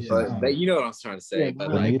about pushing. But you know what I'm trying to say. Yeah,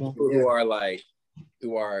 but like people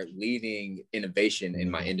who are leading innovation in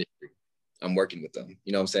my industry, I'm working with them.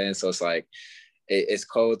 You know what I'm saying? So it's like it's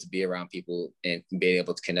cool to be around people and be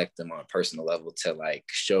able to connect them on a personal level to like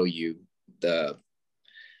show you the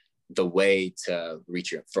way to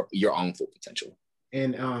reach your own full potential.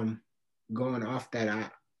 And going off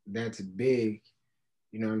that, that's big,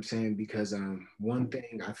 you know what I'm saying? Because one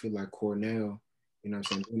thing I feel like Cornell you know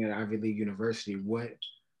what I'm saying, being at Ivy League University, what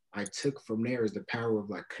I took from there is the power of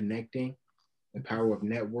like connecting, the power of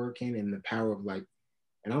networking, and the power of like,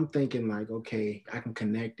 and I'm thinking like, okay, I can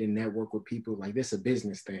connect and network with people. Like this is a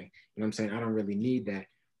business thing. You know what I'm saying? I don't really need that.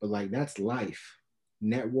 But like that's life.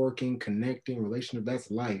 Networking, connecting, relationship,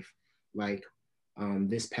 that's life. Like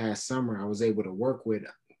this past summer, I was able to work with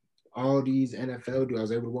all these NFL dudes. I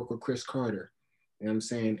was able to work with Chris Carter. You know what I'm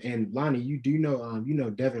saying? And Lonnie, you know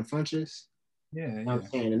Devin Funches? Yeah, You know yeah. what I'm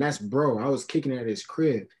saying? And that's bro. I was kicking at his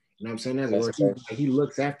crib. You know what I'm saying? He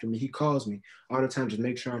looks after me. He calls me all the time, just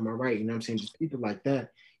make sure I'm all right. You know what I'm saying? Just people like that.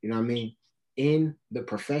 You know what I mean? In the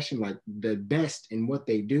profession, like the best in what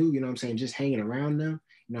they do, you know what I'm saying? Just hanging around them,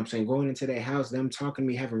 you know what I'm saying? Going into their house, them talking to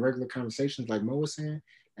me, having regular conversations like Mo was saying,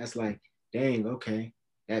 that's like, dang, okay.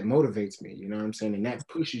 That motivates me, you know what I'm saying? And that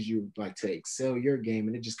pushes you like to excel your game.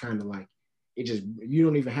 And it just kind of like, it just, you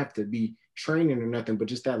don't even have to be training or nothing, but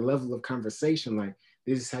just that level of conversation, like,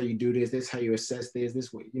 this is how you do this is how you assess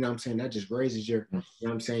this way, you know what I'm saying? That just raises your, you know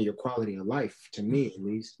what I'm saying, your quality of life, to me at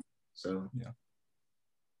least. So yeah.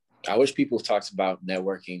 I wish people talked about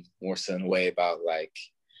networking more so in a way about like,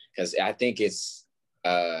 because I think it's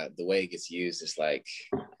the way it gets used is like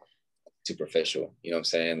superficial. You know what I'm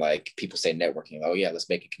saying? Like people say networking. Oh yeah, let's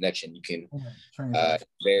make a connection. You can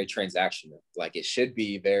very transactional. Like it should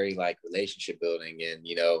be very like relationship building, and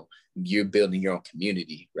you know you're building your own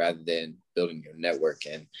community rather than building your network.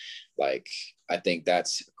 And like I think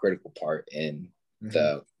that's a critical part in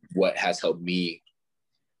the what has helped me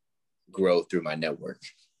grow through my network.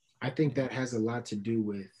 I think that has a lot to do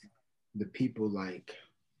with the people like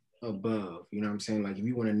above, you know what I'm saying? Like if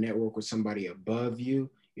you want to network with somebody above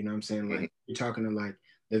you, you know what I'm saying? Like you're talking to like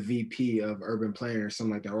the VP of urban planning or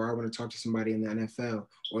something like that, or I want to talk to somebody in the NFL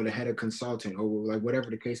or the head of consulting or like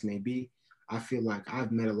whatever the case may be. I feel like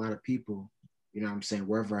I've met a lot of people, you know what I'm saying,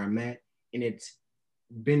 wherever I'm at, and it's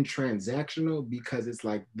been transactional because it's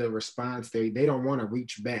like the response, they don't want to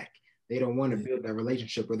reach back. They don't want to build that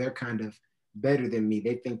relationship where they're kind of better than me.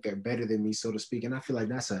 They think they're better than me, so to speak. And I feel like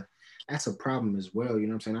that's a problem as well. You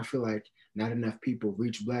know what I'm saying? I feel like not enough people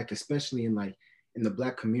reach back, especially in like in the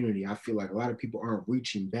Black community. I feel like a lot of people aren't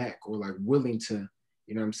reaching back or like willing to,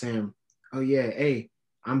 you know what I'm saying? Oh yeah, hey,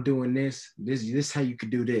 I'm doing this. This how you could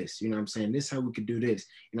do this. You know what I'm saying? This how we could do this.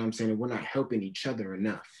 You know what I'm saying? And we're not helping each other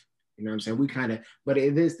enough. You know what I'm saying? We kind of, but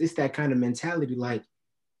it's that kind of mentality like,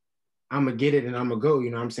 I'm gonna get it and I'm gonna go, you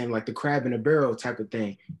know what I'm saying? Like the crab in a barrel type of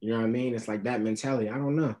thing. You know what I mean? It's like that mentality. I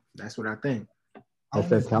don't know. That's what I think. That's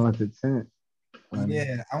that talented tent.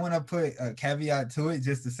 Yeah, I want to put a caveat to it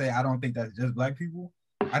just to say I don't think that's just Black people.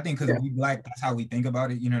 I think because we Black, that's how we think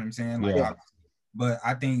about it. You know what I'm saying? Like, but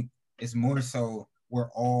I think it's more so we're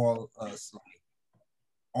all us, like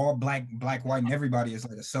all black, white, and everybody is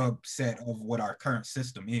like a subset of what our current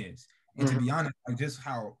system is. And to be honest, like just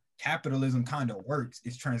how capitalism kind of works,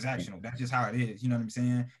 it's transactional. That's just how it is. You know what I'm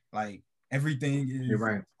saying? Like everything is. You're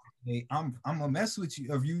right. Hey, I'm gonna mess with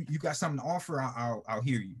you. If you got something to offer, I'll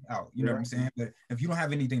hear you out. You know what I'm saying? But if you don't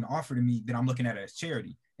have anything to offer to me, then I'm looking at it as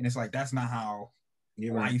charity. And it's like that's not how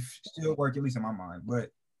life still work, at least in my mind.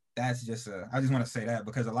 But that's just I just want to say that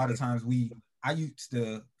because a lot of times I used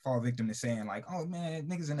to fall victim to saying like, oh man,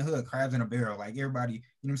 niggas in the hood, crabs in a barrel, like everybody, you know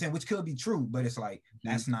what I'm saying? Which could be true, but it's like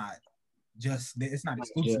that's not just it's not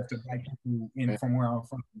exclusive to Black people in from where I'm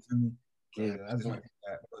from. You feel me? Yeah, I just want to say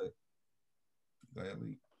that. But go ahead,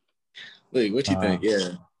 Lee. Lee, what you think?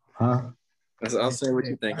 Yeah. Huh? I'll say what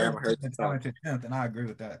you think. I haven't heard the talented tenth, and I agree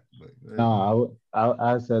with that. But, no,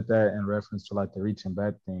 I said that in reference to like the reaching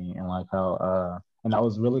back thing and like how and I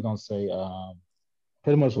was really gonna say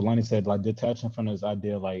pretty much what Lonnie said, like detaching from this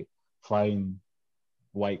idea of like fighting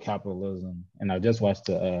white capitalism. And I just watched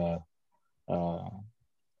the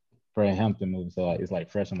Fred Hampton movie, so like it's like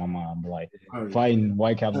fresh in my mind. But like fighting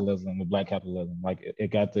white capitalism with Black capitalism, like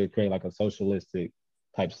it got to create like a socialistic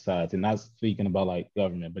type society. Not speaking about like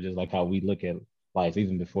government, but just like how we look at life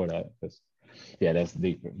even before that. Because that's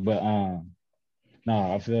deeper. But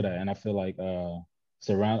no, I feel that, and I feel like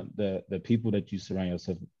surround the people that you surround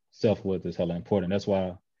yourself with is hella important. That's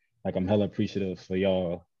why like I'm hella appreciative for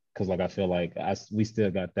y'all, because like I feel like we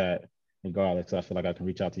still got that regardless. I feel like I can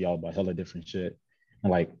reach out to y'all about hella different shit. And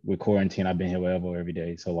like with quarantine, I've been here wherever every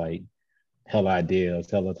day. So like hella ideas,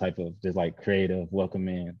 hella type of just like creative,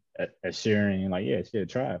 welcoming, assuring, like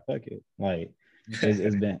try it, fuck it. Like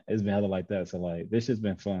it's been hella like that. So like this has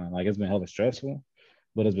been fun. Like it's been hella stressful,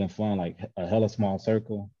 but it's been fun. Like a hella small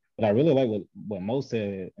circle. But I really like what Mo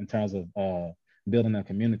said in terms of building a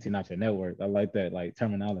community, not your network. I like that like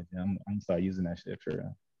terminology. I'm gonna start using that shit for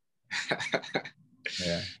real.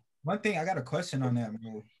 Yeah. One thing I got a question on that,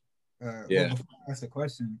 Mo. Yeah. Well, before I ask the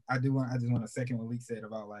question, I just want to second what Lee said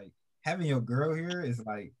about like having your girl here is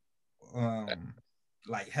like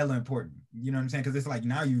hella important. You know what I'm saying? Because it's like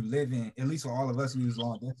now you live in, at least for all of us, we was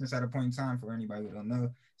long distance at a point in time. For anybody who don't know,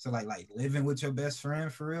 so like living with your best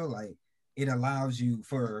friend for real, like it allows you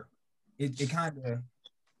for it kind of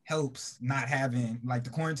helps not having like the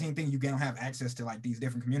quarantine thing. You don't have access to like these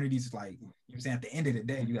different communities. Like you know what I'm saying, at the end of the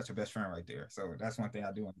day, you got your best friend right there. So that's one thing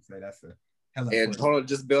I do want to say. That's a hella And important. hold on,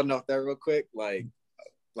 just building off that real quick, like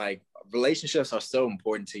relationships are so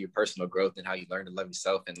important to your personal growth and how you learn to love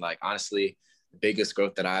yourself. And like honestly, the biggest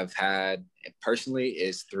growth that I've had personally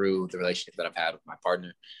is through the relationship that I've had with my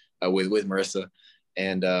partner, with Marissa.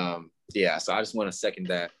 And yeah, so I just want to second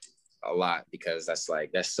that a lot because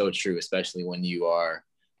that's so true, especially when you are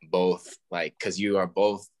both like, because you are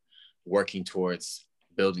both working towards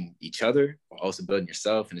building each other or also building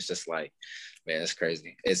yourself. And it's just like, man, it's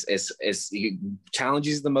crazy. It's it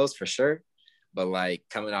challenges the most for sure, but like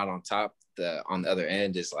coming out on top on the other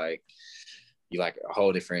end is like you like a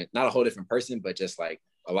whole different, not a whole different person, but just like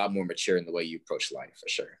a lot more mature in the way you approach life for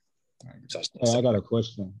sure. So I got a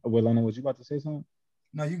question. Lena, was you about to say something?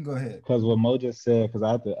 No, you can go ahead. Because what Mo just said, because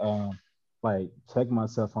I had to like check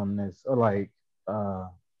myself on this, or like I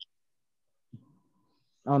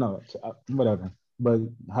don't know, whatever. But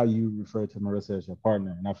how you refer to Marissa as your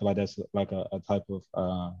partner, and I feel like that's like a type of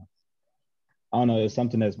I don't know, it's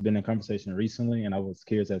something that's been in conversation recently, and I was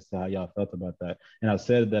curious as to how y'all felt about that. And I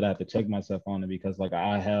said that I have to check myself on it because like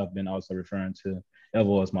I have been also referring to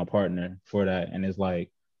Evo as my partner for that, and it's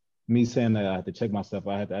like me saying that I have to check myself.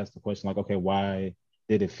 I had to ask the question like, okay, why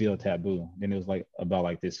did it feel taboo? Then it was like about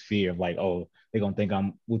like this fear of like, oh, they're gonna think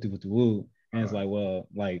I'm woo. And it's like, well,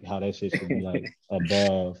 like how that shit should be like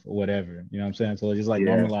above or whatever. You know what I'm saying? So it's just like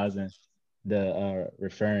normalizing the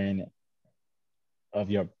referring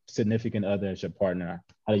of your significant other as your partner.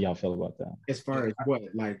 How do y'all feel about that? As far as what,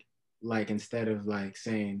 like instead of like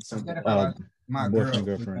saying something my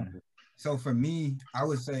girlfriend. So for me, I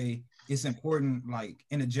would say it's important, like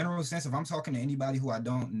in a general sense, if I'm talking to anybody who I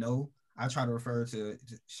don't know, I try to refer to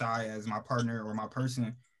Shy as my partner or my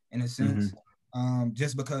person in a sense.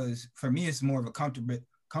 Just because for me, it's more of a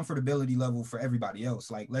comfortability level for everybody else.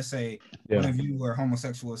 Like, let's say one of you were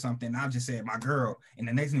homosexual or something, I just said my girl, and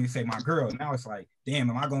the next thing you say my girl. Now it's like, damn,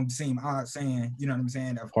 am I going to seem odd saying, you know what I'm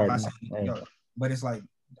saying? If I say girl. But it's like,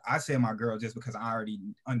 I said my girl just because I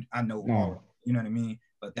know all, you know what I mean?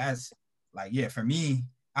 But that's like, yeah, for me,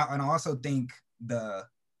 and I also think the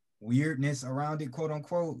weirdness around it, quote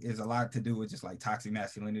unquote, is a lot to do with just like toxic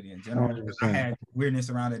masculinity in general. I had weirdness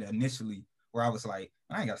around it initially where I was like,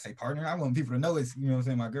 I ain't gotta say partner. I want people to know it's, you know what I'm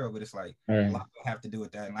saying, my girl, but it's like a lot have to do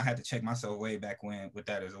with that. And I had to check myself way back when with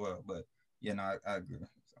that as well. But you know, I agree.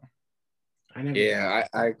 So.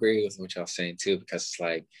 I agree with what y'all saying too, because it's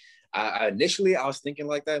like I initially I was thinking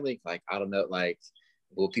like that, like I don't know, like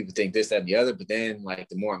will people think this, that, and the other, but then like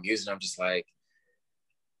the more I'm using it, I'm just like,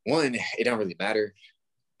 one, it don't really matter.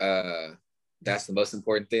 That's the most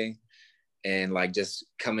important thing. And like just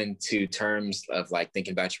coming to terms of like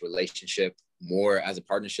thinking about your relationship more as a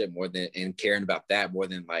partnership, more than, and caring about that more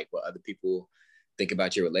than like what other people think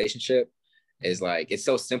about your relationship is like, it's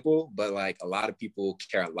so simple, but like a lot of people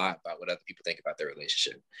care a lot about what other people think about their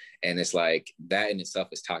relationship. And it's like that in itself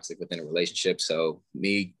is toxic within a relationship. So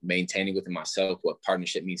me maintaining within myself what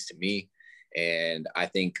partnership means to me. And I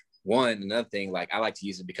think another thing, like I like to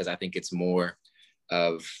use it because I think it's more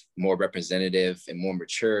representative and more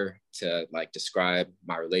mature to like describe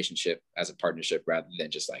my relationship as a partnership rather than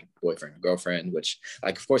just like boyfriend and girlfriend, which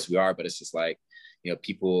like, of course we are, but it's just like, you know,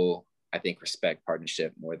 people I think respect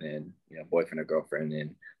partnership more than, you know, boyfriend or girlfriend.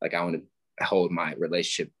 And like, I want to hold my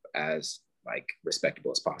relationship as like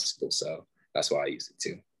respectable as possible. So that's why I use it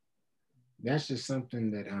too. That's just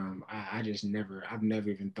something that I've never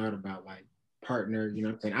even thought about, like partner, you know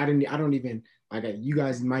what I'm saying? I don't even, like you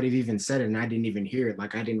guys might have even said it and I didn't even hear it.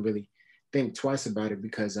 Like I didn't really think twice about it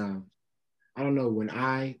because I don't know, when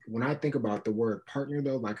I think about the word partner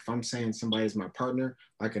though, like if I'm saying somebody's my partner,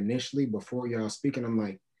 like initially before y'all speaking, I'm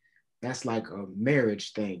like, that's like a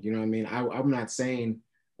marriage thing, you know what I mean? I'm not saying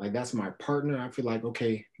like that's my partner. I feel like,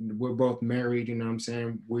 okay, we're both married, you know what I'm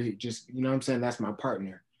saying? We just, you know what I'm saying? That's my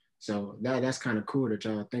partner. So that's kind of cool that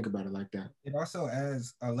y'all think about it like that. It also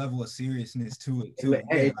adds a level of seriousness to it too.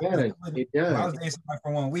 It does. If I was dating somebody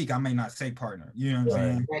for 1 week, I may not say partner. You know what I'm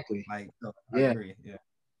saying? Exactly. Like, so I agree. Yeah.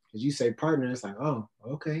 Because you say partner, it's like, oh,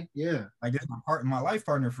 okay, yeah. Like this is my life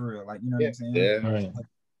partner for real. Like, you know what I'm saying? Yeah. Right. Like,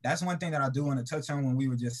 that's one thing that I do want to touch on when we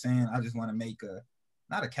were just saying, I just want to make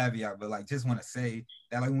not a caveat, but like just want to say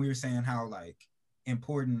that like when we were saying how like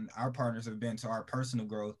important our partners have been to our personal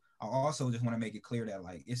growth, I also just want to make it clear that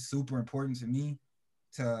like it's super important to me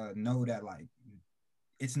to know that like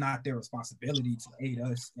it's not their responsibility to aid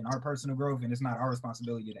us in our personal growth, and it's not our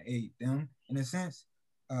responsibility to aid them in a sense.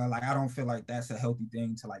 Like I don't feel like that's a healthy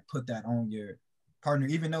thing to like put that on your partner,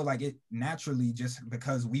 even though like it naturally, just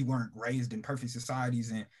because we weren't raised in perfect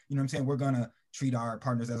societies, and you know what I'm saying, we're gonna treat our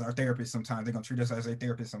partners as our therapists sometimes, they're gonna treat us as their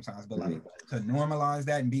therapist sometimes, but like to normalize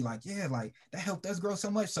that and be like, yeah, like that helped us grow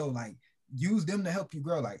so much, so like use them to help you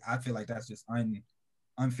grow. Like I feel like that's just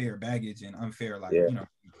unfair baggage and unfair, like, Yeah. you know,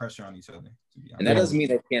 pressure on each other, to be honest. And that doesn't mean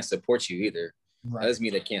they can't support you either. Right. That doesn't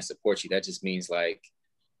mean they can't support you. That just means like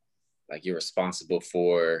you're responsible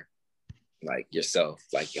for like yourself,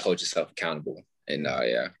 like you hold yourself accountable. And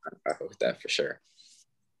yeah, I hope that for sure.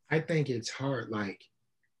 I think it's hard, like,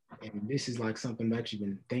 and this is like something I've actually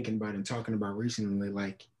been thinking about and talking about recently,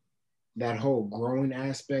 like that whole growing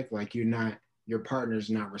aspect, like your partner's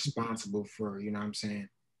not responsible for, you know what I'm saying,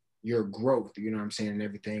 your growth, you know what I'm saying, and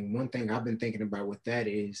everything. One thing I've been thinking about with that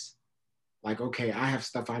is like, okay, I have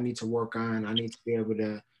stuff I need to work on. I need to be able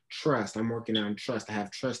to trust. I'm working on trust. I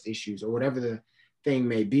have trust issues or whatever the thing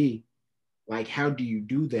may be. Like, how do you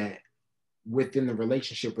do that within the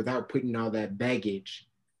relationship without putting all that baggage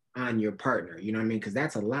on your partner? You know what I mean? Because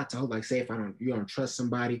that's a lot to hold. Like, say if you don't trust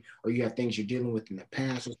somebody, or you have things you're dealing with in the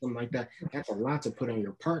past or something like that, that's a lot to put on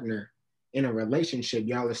your partner in a relationship.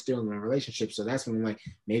 Y'all are still in a relationship. So that's when like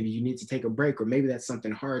maybe you need to take a break, or maybe that's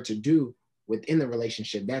something hard to do within the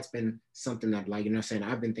relationship. That's been something that, like, you know what I'm saying,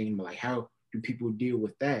 I've been thinking about, like, how do people deal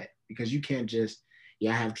with that? Because you can't just,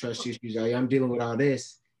 yeah, I have trust issues, or, yeah, I'm dealing with all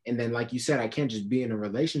this. And then, like you said, I can't just be in a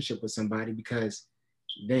relationship with somebody, because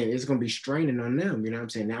then it's going to be straining on them. You know what I'm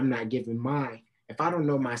saying? I'm not giving if I don't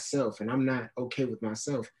know myself and I'm not okay with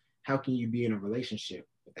myself, how can you be in a relationship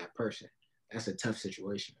with that person? That's a tough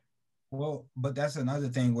situation. Well, but that's another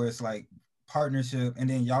thing where it's like partnership, and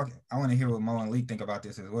then y'all, I want to hear what Mo and Lee think about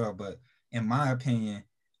this as well. But in my opinion,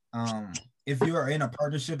 if you are in a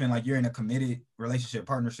partnership and like you're in a committed relationship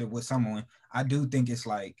partnership with someone, I do think it's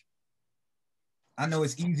like, I know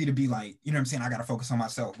it's easy to be like, you know what I'm saying, I gotta focus on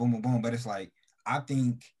myself, boom, boom, boom. But it's like, I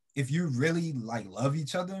think if you really like love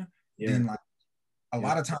each other, then like a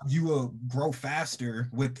lot of times you will grow faster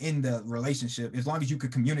within the relationship, as long as you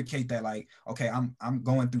could communicate that, like, okay, I'm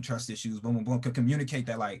going through trust issues, boom, boom, boom. Could communicate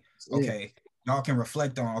that, like, okay, y'all can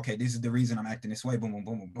reflect on, okay, this is the reason I'm acting this way, boom, boom,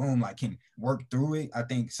 boom, boom, boom. Like, can work through it. I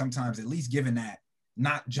think sometimes, at least given that,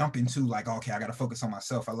 not jump into like, okay, I got to focus on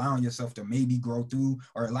myself, allowing yourself to maybe grow through,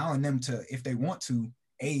 or allowing them to, if they want to,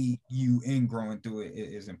 aid you in growing through it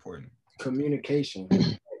is important. Communication.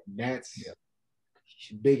 That's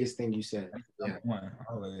biggest thing you said.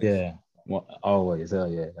 Yeah. Well, always.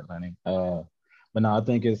 Hell yeah, Lenny. But no, I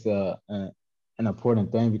think it's an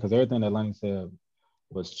important thing, because everything that Lenny said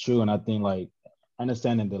was true. And I think like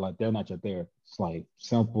understanding that like they're not your therapist, like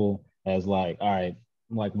simple as like, all right,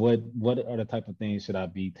 like what are the type of things should I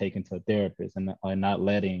be taking to a therapist, and like not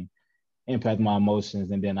letting impact my emotions,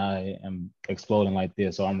 and then I am exploding like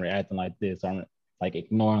this, or I'm reacting like this, or I'm like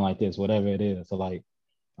ignoring like this, whatever it is. So like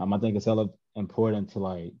I think it's hella important to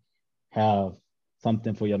like have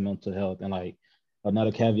something for your mental health. And like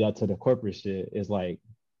another caveat to the corporate shit is like,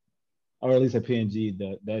 or at least at P&G,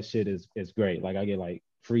 that shit is great. Like I get like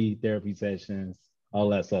free therapy sessions, all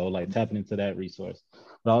that. So like tapping into that resource.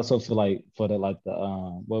 But I also feel like for the like the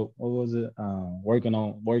what was it? Working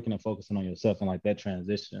and focusing on yourself, and like that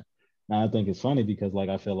transition. Now I think it's funny because like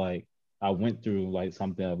I feel like I went through like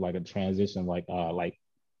something of like a transition, like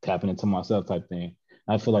tapping into myself type thing.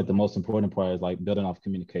 I feel like the most important part is like building off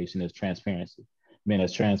communication, is transparency. Being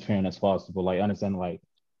as transparent as possible. Like understanding like,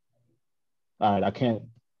 all right, I can't.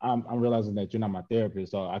 I'm realizing that you're not my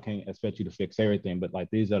therapist, so I can't expect you to fix everything. But like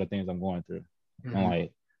these are the things I'm going through, and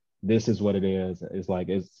like this is what it is. It's like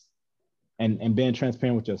and being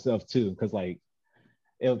transparent with yourself too, because like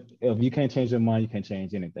if you can't change your mind, you can't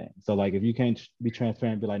change anything. So like if you can't be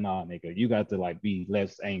transparent, be like, nah, nigga, you got to like be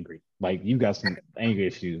less angry. Like you got some anger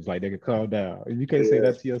issues. Like they could calm down. If you can't say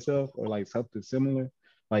that to yourself, or like something similar,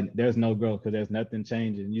 like there's no growth, because there's nothing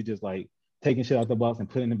changing. You just like taking shit out the box and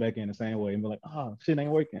putting it back in the same way, and be like, oh, shit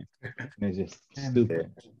ain't working. And it's just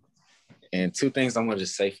stupid. And two things I'm gonna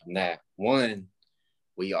just say from that. One,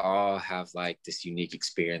 we all have like this unique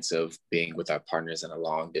experience of being with our partners in a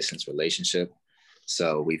long distance relationship.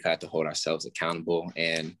 So we've had to hold ourselves accountable,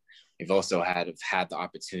 and we've also had the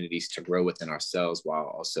opportunities to grow within ourselves while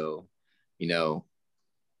also, you know,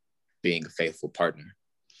 being a faithful partner.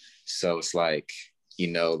 So it's like, you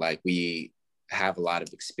know, like we have a lot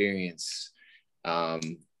of experience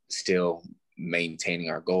still maintaining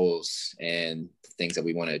our goals and the things that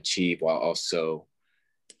we want to achieve, while also,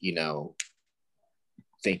 you know,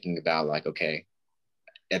 thinking about like, okay,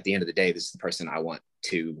 at the end of the day, this is the person I want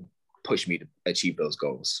to push me to achieve those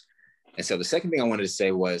goals. And so the second thing I wanted to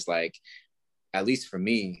say was like, at least for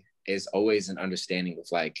me, is always an understanding of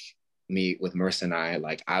like me with Marissa and I,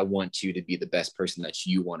 like, I want you to be the best person that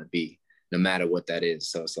you want to be, no matter what that is.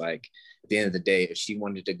 So it's like, at the end of the day, if she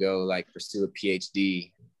wanted to go like pursue a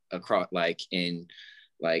PhD across like in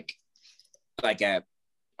like at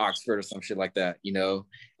Oxford or some shit like that, you know,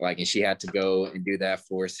 like, and she had to go and do that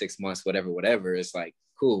for 6 months, whatever. It's like,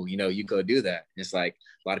 cool, you know, you go do that. And it's like,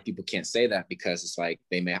 a lot of people can't say that because it's like,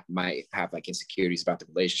 they might have like insecurities about the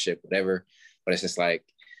relationship, whatever. But it's just like,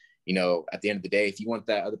 you know, at the end of the day, if you want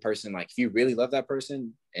that other person, like if you really love that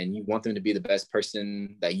person and you want them to be the best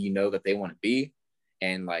person that you know that they want to be,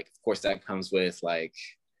 and like, of course that comes with like,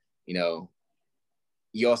 you know,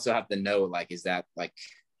 you also have to know, like, is that like,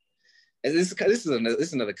 this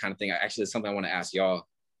is another kind of thing. Actually, it's something I want to ask y'all.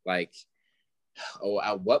 Like,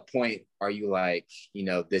 at what point are you like, you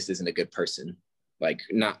know, this isn't a good person? Like,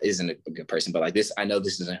 not isn't a good person, but like this, I know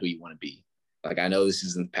this isn't who you want to be. Like, I know this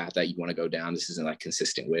isn't the path that you want to go down. This isn't like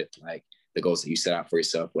consistent with like the goals that you set out for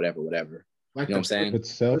yourself, whatever. Like, you know what I'm saying?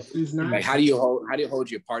 Itself. Like, how do you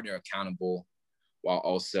hold your partner accountable while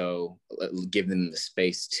also giving them the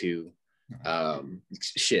space to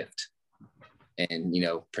shift and, you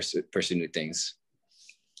know, pursue new things?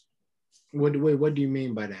 What do you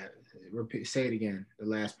mean by that? Repeat, say it again, the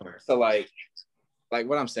last part. So like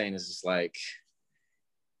what I'm saying is just like,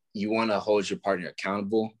 you want to hold your partner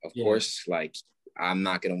accountable, of course. Like, I'm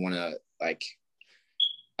not gonna want to like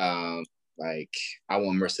I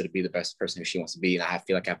want Marissa to be the best person who she wants to be, and I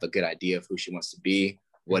feel like I have a good idea of who she wants to be.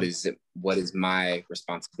 What is my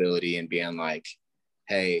responsibility in being like,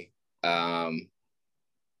 hey,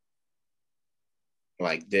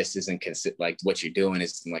 like, this isn't like what you're doing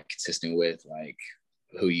isn't like consistent with like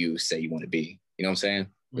who you say you want to be. You know what I'm saying?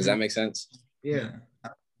 Does that make sense? Yeah.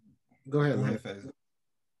 Go ahead, Fez.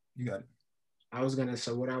 You got it.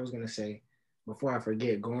 So what I was gonna say, before I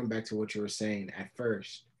forget, going back to what you were saying at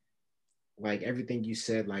first, like everything you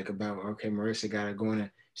said, like about, okay, Marissa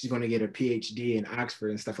she's gonna get a PhD in Oxford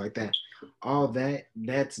and stuff like that. All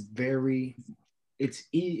that's very, it's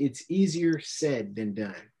easier said than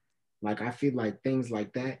done. Like, I feel like things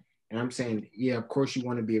like that, and I'm saying, yeah, of course you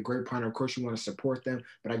want to be a great partner, of course you want to support them,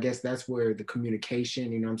 but I guess that's where the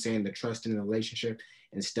communication, you know what I'm saying, the trust in the relationship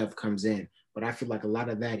and stuff comes in. But I feel like a lot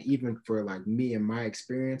of that, even for like me and my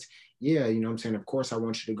experience, yeah, you know what I'm saying, of course I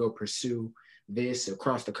want you to go pursue this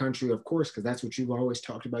across the country, of course, because that's what you've always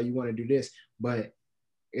talked about, you want to do this, but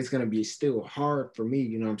it's going to be still hard for me,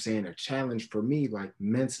 you know what I'm saying, a challenge for me, like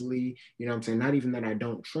mentally, you know what I'm saying, not even that I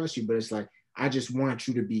don't trust you, but it's like, I just want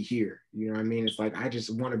you to be here. You know what I mean? It's like, I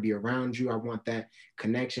just want to be around you. I want that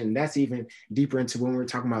connection. That's even deeper into when we're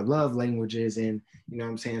talking about love languages and, you know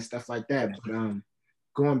what I'm saying, stuff like that. But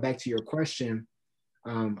going back to your question,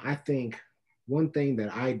 I think one thing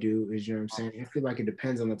that I do is, you know what I'm saying, I feel like it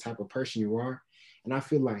depends on the type of person you are. And I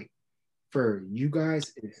feel like for you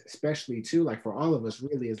guys, especially too, like for all of us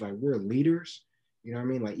really, is like, we're leaders. You know what I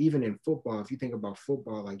mean? Like, even in football, if you think about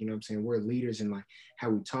football, like, you know what I'm saying, we're leaders in like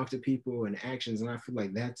how we talk to people and actions. And I feel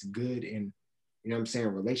like that's good in, you know what I'm saying,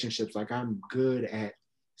 relationships. Like, I'm good at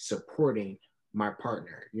supporting my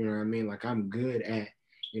partner. You know what I mean? Like, I'm good at,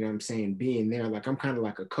 you know what I'm saying, being there. Like, I'm kind of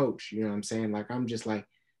like a coach, you know what I'm saying? Like, I'm just like,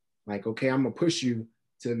 okay, I'm gonna push you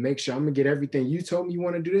to make sure I'm gonna get everything. You told me you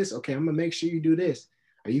want to do this. Okay, I'm gonna make sure you do this.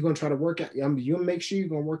 Are you gonna try to work out? You're gonna make sure you're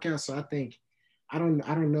gonna work out. So I think, I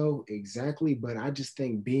don't know exactly, but I just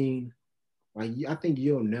think being like, I think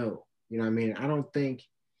you'll know, you know what I mean? I don't think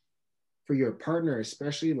for your partner,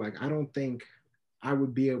 especially, like, I don't think I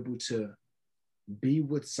would be able to be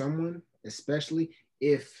with someone, especially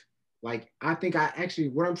if, like, I think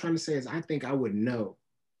what I'm trying to say is, I think I would know,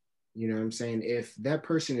 you know what I'm saying? If that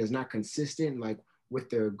person is not consistent, like with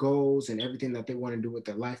their goals and everything that they want to do with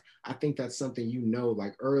their life, I think that's something, you know,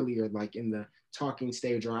 like earlier, like in the talking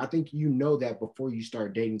stage, or I think you know that before you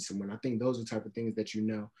start dating someone. I think those are the type of things that, you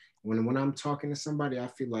know, when I'm talking to somebody, I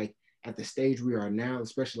feel like at the stage we are now,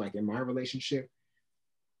 especially like in my relationship,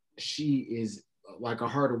 she is like a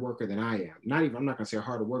harder worker than I am. I'm not gonna say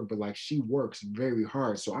harder work, but like, she works very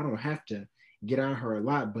hard. So I don't have to get on her a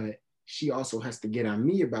lot, but she also has to get on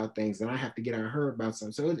me about things, and I have to get on her about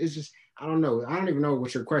something. So it's just, I don't know. I don't even know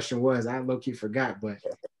what your question was. I low-key forgot, but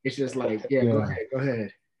it's just like, yeah. Go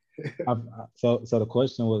ahead. So the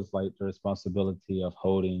question was like the responsibility of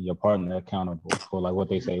holding your partner accountable for like what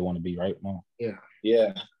they say they want to be, right now.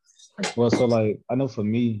 Yeah. Well, so like, I know for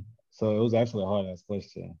me, so it was actually a hard ass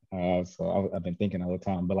question. So I've been thinking all the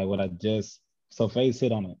time, but like so Faye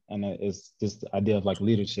hit on it, and it's just the idea of like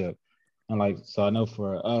leadership. And like, so I know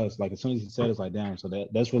for us, like as soon as you said it's like, damn, so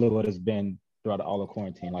that's really what it's been throughout all of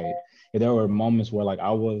quarantine. Like if there were moments where like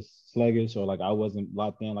I was sluggish or like I wasn't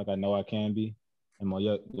locked in like I know I can be, and well,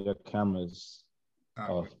 your camera's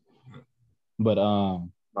off. But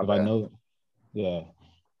My if I bad. know, yeah,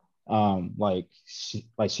 like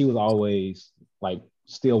she was always like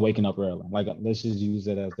still waking up early. Like let's just use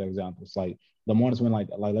it as the example. It's like the mornings when like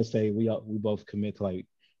let's say we both commit to like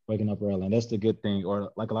waking up early, and that's the good thing.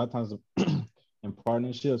 Or like a lot of times in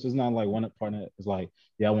partnerships, it's not like one partner is like,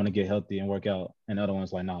 yeah, I want to get healthy and work out, and the other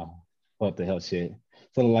one's like, nah, fuck the health shit.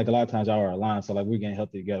 So like a lot of times y'all are aligned. So like we're getting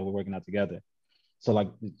healthy together, we're working out together. So like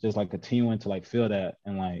just like continuing to like feel that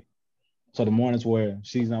and like so the mornings where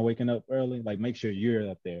she's not waking up early, like make sure you're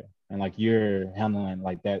up there and like you're handling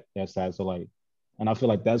like that side. So like, and I feel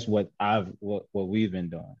like that's what we've been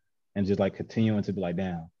doing, and just like continuing to be like,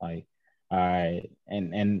 damn, like, all right,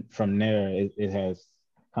 and from there it has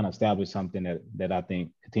kind of established something that I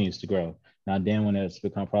think continues to grow. Now then, when it's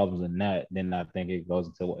become problems in that, then I think it goes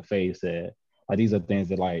into what Faye said. Like these are things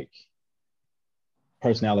that like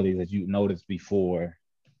personalities that you notice before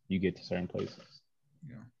you get to certain places.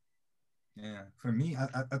 Yeah. Yeah, for me,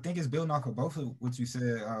 I think it's building off of both of what you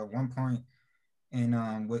said. One point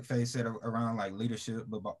and what Faye said around like leadership,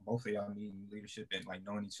 but both of y'all need leadership and like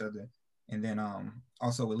knowing each other. And then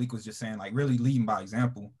also what Leek was just saying, like really leading by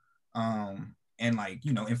example, and like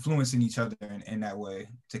influencing each other in that way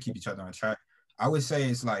to keep each other on track. I would say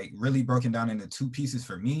it's like really broken down into two pieces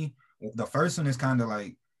for me. The first one is kind of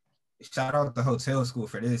like shout out the hotel school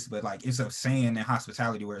for this, but like it's a saying in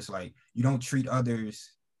hospitality where it's like you don't treat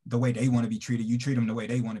others the way they want to be treated. You treat them the way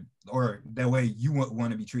they want to, or the way you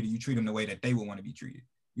want to be treated. You treat them the way that they would want to be treated.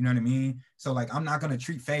 You know what I mean? So like I'm not gonna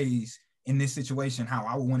treat FaZe in this situation how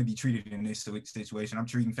I would want to be treated in this situation. I'm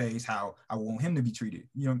treating FaZe how I want him to be treated,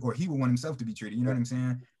 or he would want himself to be treated. You know what I'm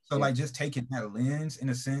saying? So like just taking that lens in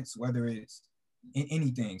a sense, whether it's in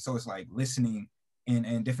anything. So it's like listening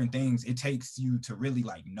and different things. It takes you to really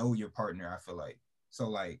like know your partner, I feel like. So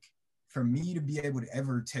like for me to be able to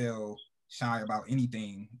ever tell Shy about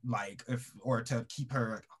anything, like or to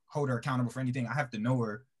hold her accountable for anything, I have to know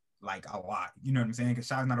her like a lot. You know what I'm saying? Because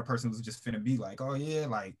Shy's not a person who's just finna be like, oh yeah,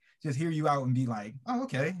 like just hear you out and be like, oh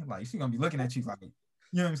okay, like she's gonna be looking at you like, you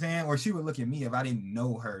know what I'm saying? Or she would look at me if I didn't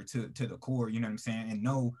know her to the core, you know what I'm saying? And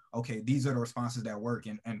know, okay, these are the responses that work.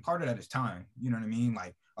 And part of that is time, you know what I mean?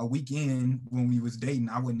 Like a weekend when we was dating,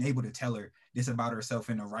 I wasn't able to tell her this about herself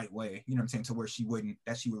in the right way, you know what I'm saying? To where she would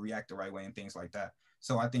react the right way and things like that.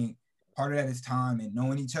 So I think part of that is time and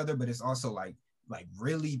knowing each other, but it's also like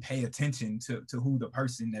really pay attention to who the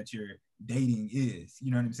person that you're dating is.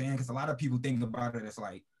 You know what I'm saying? Because a lot of people think about it as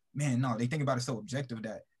like, man, no, they think about it so objective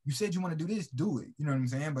that you said you want to do this, do it. You know what I'm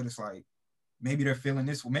saying? But it's like maybe they're feeling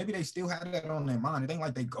this. Maybe they still have that on their mind. It ain't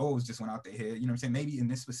like their goals just went out their head. You know what I'm saying? Maybe in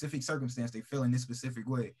this specific circumstance, they feel in this specific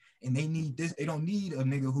way. And they need this. They don't need a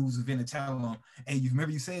nigga who's gonna tell them, hey, you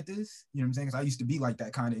remember you said this? You know what I'm saying? Because I used to be like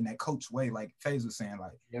that kind of in that coach way, like FaZe was saying,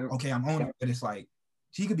 like, okay, I'm on it. But it's like,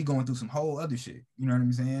 she could be going through some whole other shit. You know what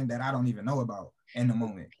I'm saying? That I don't even know about in the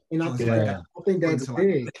moment. And so I think that's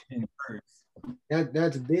big. Like,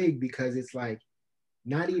 that's big because it's like,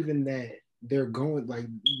 not even that they're going like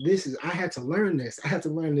this is I had to learn this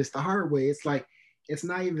the hard way. It's like it's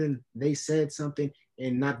not even they said something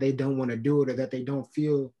and not they don't want to do it or that they don't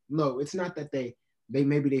feel. No, it's not that they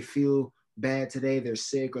maybe they feel bad today, they're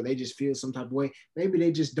sick, or they just feel some type of way. Maybe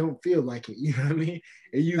they just don't feel like it, you know what I mean?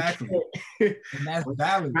 And you and that's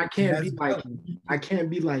valid. I can't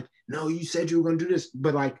be like no, you said you were gonna do this,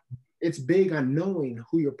 but like it's big on knowing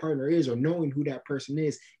who your partner is or knowing who that person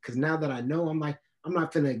is, because now that I know, I'm like, I'm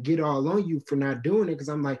not gonna get all on you for not doing it, because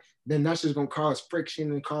I'm like, then that's just gonna cause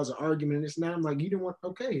friction and cause an argument. And it's not. I'm like, you didn't want,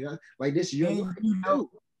 okay, like this is your life.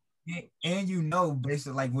 And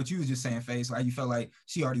basically like what you was just saying, FaZe, like you felt like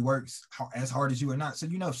she already works as hard as you or not. So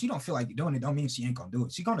if she don't feel like doing it, don't mean she ain't gonna do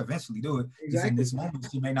it. She gonna eventually do it. Exactly. In this moment,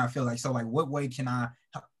 she may not feel like. So like, what can I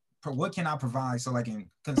provide? So like in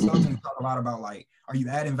consulting, talk a lot about like, are you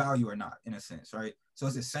adding value or not, in a sense, right? So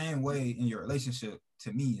it's the same way in your relationship.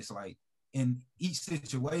 To me, it's like, in each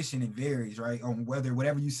situation, it varies, right? On whether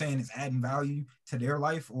whatever you're saying is adding value to their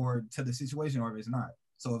life or to the situation, or if it's not.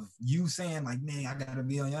 So if you saying like, man, I gotta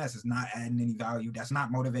be on your ass, it's not adding any value. That's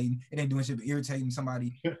not motivating. It ain't doing shit but irritating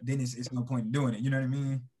somebody. Then it's no point in doing it. You know what I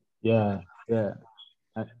mean? Yeah.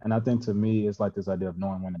 And I think to me, it's like this idea of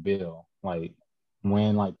knowing when to build. Like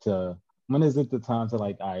when is it the time to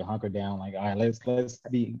like, all right, hunker down, like, all right, let's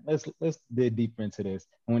dig deeper into this.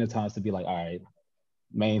 And when it's time to be like, all right,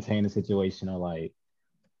 maintain the situation or like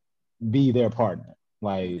be their partner.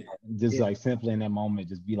 Like just like simply in that moment,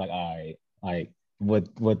 just be like, all right, like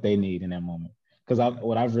what they need in that moment. Because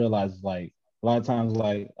what I've realized is like a lot of times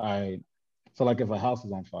like so like if a house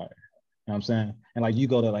is on fire, you know what I'm saying? And like you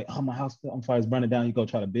go to like, oh my house on fire is burning down, you go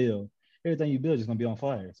try to build. Everything you build is gonna be on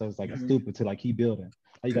fire. So it's like it's stupid to like keep building.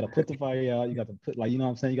 Like you gotta put the fire out, you gotta put like you know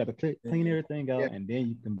what I'm saying, you gotta clean everything Yeah, out and then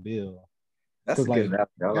you can build. That's Because a good like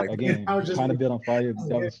analogy. I like that. I again, was just trying to like, build on fire, oh,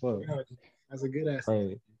 dumb yeah, as fuck. that's a good ass.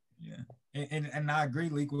 Right. Yeah, and I agree,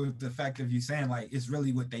 Leak, with the fact of you saying like it's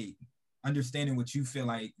really what they understanding what you feel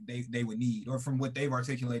like they would need, or from what they've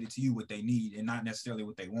articulated to you what they need, and not necessarily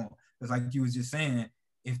what they want. Because like you was just saying,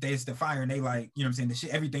 if there's the fire and they like, you know what I'm saying, the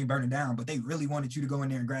shit, everything burning down, but they really wanted you to go in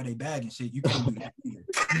there and grab a bag and shit, you can't do that either.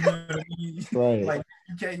 You know what I mean? Right. Like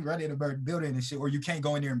you can't run in a building and shit, or you can't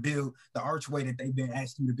go in there and build the archway that they've been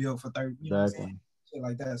asked you to build for 30, you know what I'm Exactly. saying? Shit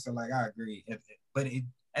like that. So like I agree. But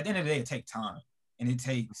at the end of the day, it takes time. And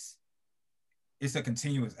it's a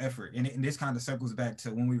continuous effort. And this kind of circles back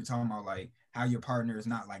to when we were talking about like how your partner is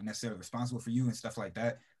not like necessarily responsible for you and stuff like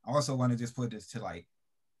that. I also want to just put this to like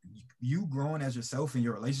you growing as yourself and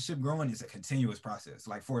your relationship growing is a continuous process.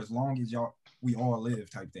 Like for as long as we all live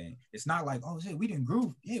type thing. It's not like, oh shit, we didn't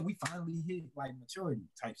groove. Yeah, we finally hit like maturity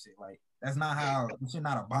type shit. Like that's not how it's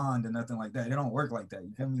not a bond or nothing like that. It don't work like that.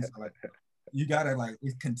 You feel me? So like you gotta like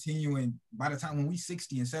it's continuing. By the time when we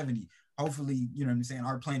 60 and 70, hopefully, you know what I'm saying,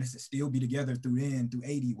 our plan is to still be together through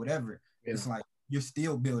 80, whatever. Yeah. It's like you're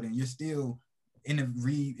still building, you're still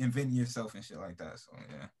reinventing yourself and shit like that. So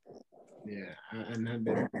and I've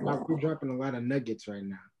been we're dropping a lot of nuggets right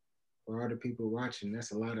now for all the people watching.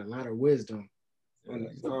 That's a lot of wisdom on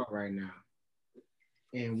the call right now.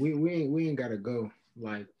 And we ain't gotta go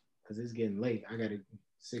like because it's getting late. I got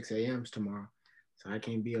 6 a.m. tomorrow, so I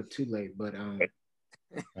can't be up too late. But you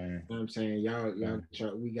know what I'm saying, y'all,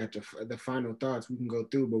 we got the final thoughts we can go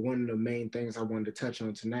through. But one of the main things I wanted to touch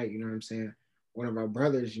on tonight, you know what I'm saying, one of our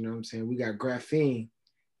brothers, you know what I'm saying, we got Graphene,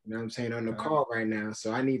 you know what I'm saying, on the call right now.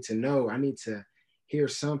 So I need to hear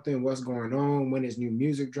something, what's going on, when is new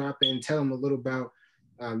music dropping, tell them a little about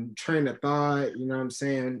train of thought, you know what I'm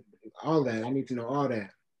saying, all that. I need to know all that.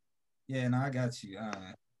 Yeah, no, I got you.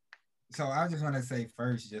 So I just want to say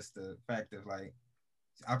first, just the fact of like,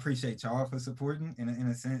 I appreciate y'all for supporting in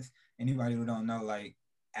a sense. Anybody who don't know, like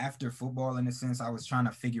after football, in a sense, I was trying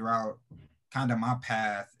to figure out kind of my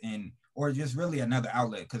path or just really another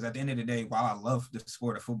outlet. Because at the end of the day, while I love the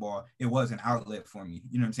sport of football, it was an outlet for me.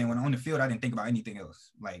 You know what I'm saying? When on the field, I didn't think about anything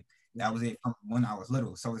else. Like that was it from when I was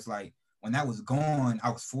little. So it's like when that was gone,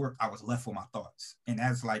 I was left with my thoughts, and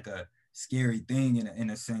that's like a scary thing in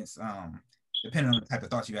a sense. Depending on the type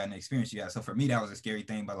of thoughts you had and the experience you had. So for me, that was a scary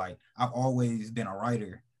thing. But like, I've always been a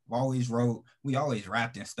writer. I've always wrote. We always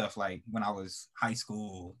rapped and stuff. Like when I was high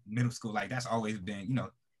school, middle school, like that's always been, you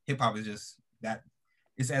know, hip hop is just that.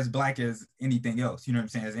 It's as black as anything else. You know what I'm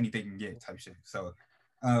saying? As anything can get type shit. So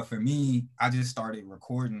for me, I just started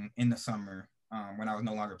recording in the summer when I was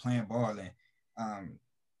no longer playing ball, and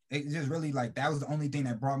it just really like that was the only thing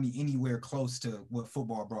that brought me anywhere close to what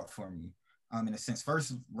football brought for me. In a sense,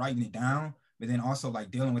 first writing it down, but then also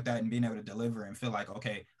like dealing with that and being able to deliver and feel like,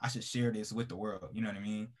 okay, I should share this with the world. You know what I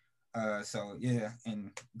mean? So yeah,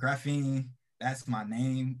 and Graphene, that's my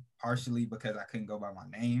name partially because I couldn't go by my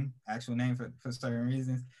actual name for certain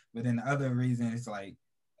reasons. But then the other reason is like,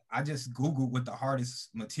 I just Googled what the hardest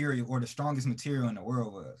material or the strongest material in the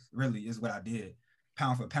world was, really is what I did,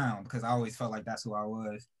 pound for pound, because I always felt like that's who I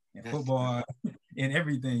was in football and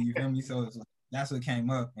everything, you feel me? So it's like, that's what came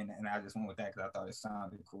up, and I just went with that because I thought it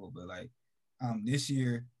sounded cool. But like this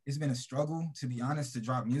year, it's been a struggle, to be honest, to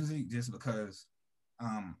drop music just because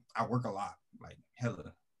I work a lot, like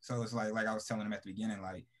hella. So it's like I was telling them at the beginning,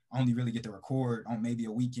 like I only really get to record on maybe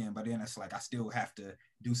a weekend, but then it's like I still have to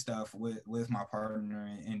do stuff with my partner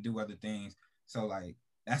and do other things. So like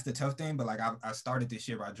that's the tough thing. But like I started this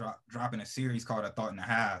year by dropping a series called A Thought and a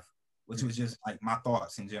Half, which was just like my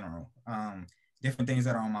thoughts in general. Different things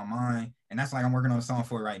that are on my mind. And that's like I'm working on a song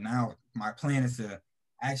for it right now. My plan is to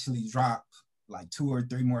actually drop like 2 or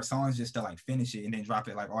 3 more songs just to like finish it and then drop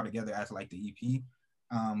it like all together as like the EP.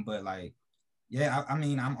 But like, yeah, I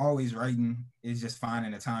mean, I'm always writing. It's just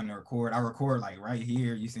finding the time to record. I record like right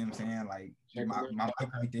here. You see what I'm saying? Like my mic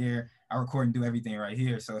right there. I record and do everything right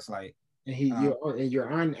here. So it's like, and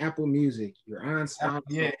you're on Apple Music. You're on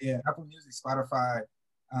Spotify. Yeah, Apple Music, Spotify,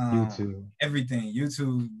 YouTube,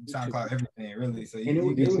 YouTube, SoundCloud, everything really. So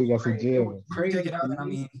YouTube got some jail. Crazy. Check it out. I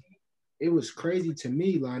mean, it was crazy to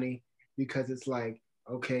me, Lonnie, because it's like,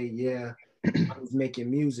 okay, yeah, I was making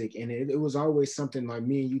music, and it was always something like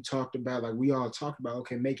me and you talked about, like we all talked about,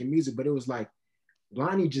 okay, making music, but it was like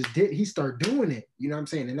Lonnie just did, he started doing it. You know what I'm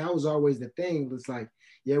saying? And that was always the thing. It's like,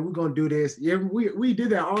 yeah, we're gonna do this. Yeah, we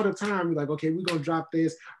did that all the time. We're like, okay, we're gonna drop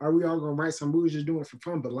this. Are we all gonna write some? We was just doing it for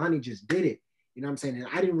fun. But Lonnie just did it. You know what I'm saying? And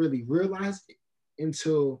I didn't really realize it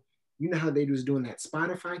until, you know how they was doing that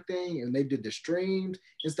Spotify thing and they did the streams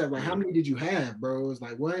and stuff. Like, how many did you have, bro? It was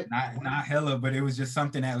like, what? Not hella, but it was just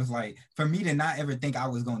something that was like, for me to not ever think I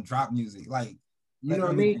was gonna drop music. Like, you know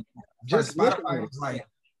what I mean? Just Spotify was like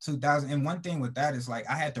 2000. And one thing with that is like,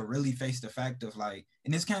 I had to really face the fact of like,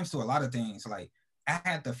 and this comes to a lot of things. Like, I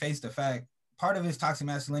had to face the fact, part of it is toxic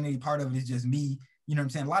masculinity, part of it is just me. You know what I'm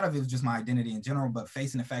saying? A lot of it was just my identity in general, but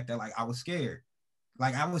facing the fact that like I was scared.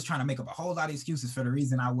 Like I was trying to make up a whole lot of excuses for the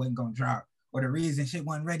reason I wasn't gonna drop or the reason shit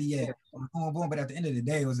wasn't ready yet. Boom, boom. But at the end of the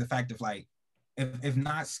day, it was the fact of like, if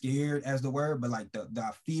not scared as the word, but like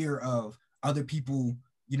the fear of other people,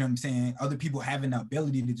 you know what I'm saying? Other people having the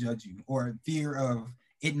ability to judge you, or fear of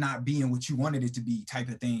it not being what you wanted it to be type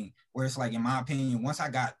of thing. Where it's like, in my opinion, once I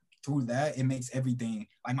got through that, it makes everything,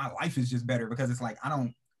 like my life is just better, because it's like, I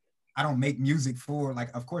don't make music for,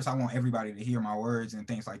 like, of course I want everybody to hear my words and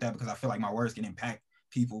things like that, because I feel like my words can impact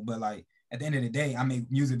people. But like, at the end of the day, I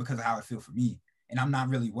make music because of how it feels for me. And I'm not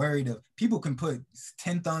really worried of, people can put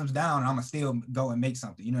 10 thumbs down and I'm gonna still go and make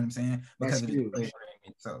something. You know what I'm saying? Because that's of huge. the,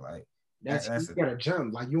 so like, that's you gotta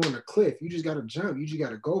jump. Like, you on a cliff, you just gotta jump. You just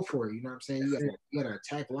gotta go for it. You know what I'm saying? You gotta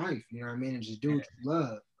attack life. You know what I mean? And just do what you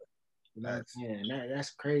love. You know what I'm saying?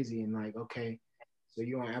 That's crazy. And like, okay, so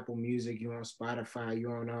you're on Apple Music, you're on Spotify,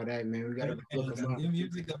 you're on all that, man. We gotta look them up. New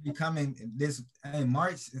music will be coming this in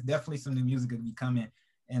March. Is definitely some new music will be coming,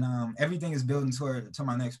 and everything is building to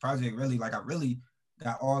my next project. Really, like, I really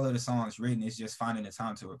got all of the songs written. It's just finding the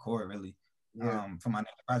time to record, really. For my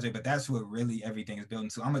next project. But that's what really everything is building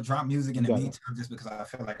to. I'm gonna drop music in the meantime just because I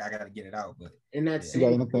feel like I gotta get it out. But and that's you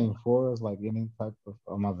got anything for us, like any type of,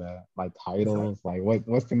 oh my bad, like titles, like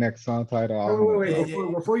what's the next song title? Wait.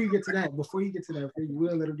 Before you get to that,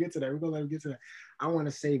 we'll let him get to that. We're gonna let him get to that. I want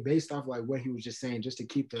to say, based off like what he was just saying, just to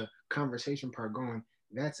keep the conversation part going,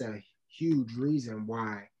 that's a huge reason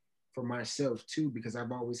why, for myself too, because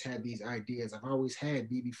I've always had these ideas. I've always had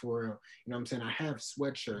BB4L, you know what I'm saying? I have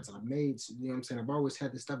sweatshirts, I've made, you know what I'm saying? I've always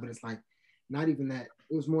had this stuff, but it's like, not even that.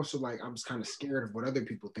 It was more so like, I'm just kind of scared of what other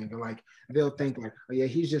people think. Or like, they'll think like, oh yeah,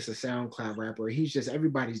 he's just a SoundCloud rapper. He's just,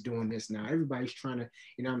 everybody's doing this now. Everybody's trying to,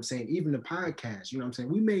 you know what I'm saying? Even the podcast, you know what I'm saying?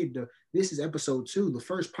 We made this is episode 2. The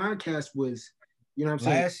first podcast was, you know what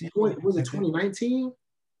I'm saying? Was it 2019?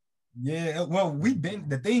 Yeah, well,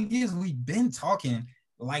 the thing is, we've been talking.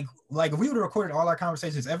 Like if we would have recorded all our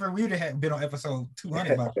conversations ever, we would have been on episode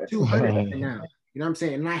 200 by 200 right now. You know what I'm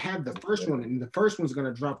saying? And I have the first one, and the first one's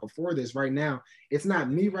gonna drop before this right now. It's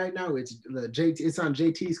not me right now, it's the JT, it's on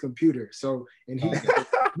JT's computer. So, and he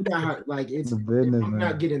you know how, like, it's I'm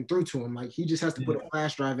not getting through to him. Like, he just has to put a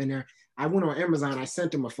flash drive in there. I went on Amazon, I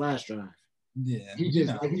sent him a flash drive. Yeah, he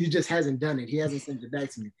just hasn't done it. He hasn't sent it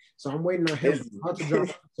back to me. So I'm waiting on him to drop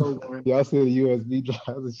episode 1. Y'all see the USB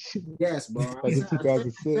drive and shit? Yes, bro. I sent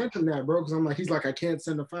him that, bro, because I'm like, he's like, I can't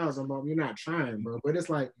send the files. I'm like, you're not trying, bro. But it's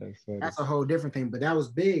like, that's a whole different thing. But that was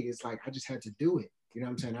big. It's like, I just had to do it. You know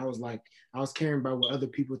what I'm saying? I was like, I was caring about what other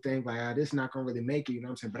people think. Like, this is not gonna really make it. You know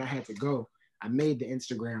what I'm saying? But I had to go. I made the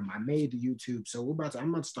Instagram. I made the YouTube. So I'm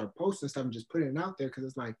about to start posting stuff and just putting it out there, because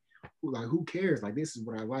it's like, who cares? Like, this is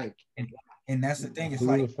what I like. And that's the thing. It's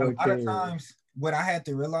like, a lot of times what I had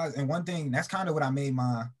to realize, and one thing, that's kind of what I made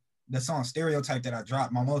the song Stereotype that I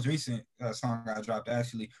dropped, my most recent song I dropped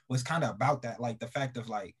actually, was kind of about that. Like, the fact of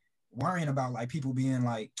like worrying about like people being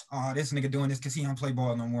like, oh, this nigga doing this because he don't play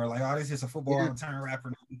ball no more. Like, oh, this is a football turn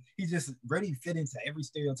rapper. He just ready fit into every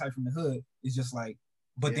stereotype from the hood. It's just like,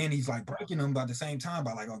 but then he's like breaking them by the same time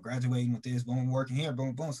by like, oh, graduating with this, boom, working here,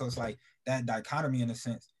 boom, boom. So it's like that dichotomy in a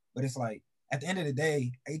sense. But it's like, at the end of the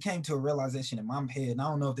day, it came to a realization in my head, and I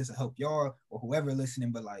don't know if this will help y'all or whoever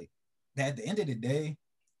listening, but like, that at the end of the day,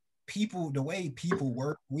 the way people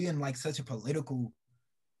work, we in like such a political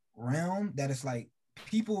realm that it's like,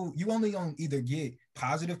 people, you only gonna either get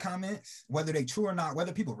positive comments, whether they true or not,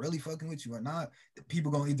 whether people really fucking with you or not,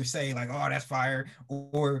 people gonna either say like, oh, that's fire,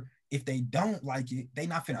 or if they don't like it, they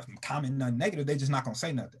not finna comment nothing negative, they just not gonna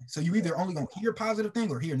say nothing. So you either only gonna hear positive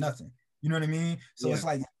thing or hear nothing. You know what I mean? So it's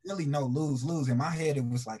like really no lose. In my head, it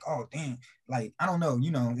was like, oh, damn. Like, I don't know,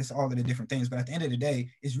 it's all of the different things. But at the end of the day,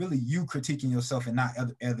 it's really you critiquing yourself and not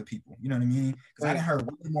other people. You know what I mean? Because I didn't heard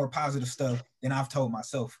way more positive stuff than I've told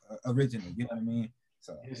myself originally. You know what I mean?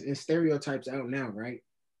 So it's Stereotypes out now, right?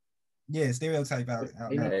 Yeah, stereotype out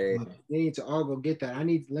They now. need to all go get that. Let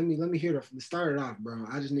me hear the start it off, bro.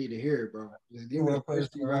 I just need to hear it, bro. Just give me the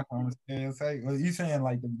first few Rap on the stereotype. Well, you saying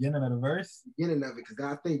like the beginning of the verse? beginning of it, because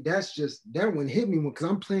I think that's just that one hit me because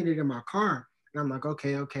I'm playing it in my car and I'm like,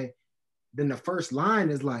 okay. Then the first line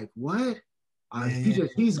is like, what?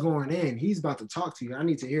 He's going in. He's about to talk to you. I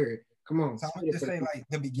need to hear it. Come on. So I'm gonna just say like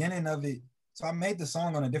the beginning of it. So I made the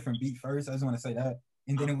song on a different beat first. I just want to say that,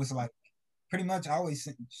 and then it was like pretty much I always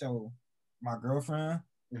show my girlfriend,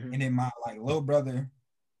 and then my like little brother,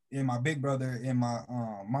 and my big brother, and my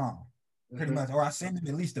mom. Pretty much, or I send them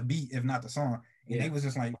at least the beat, if not the song. And they was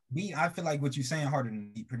just like, beat, I feel like what you're saying harder than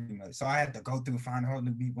beat, pretty much. So I had to go through, find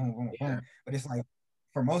the beat, boom, boom, boom. But it's like,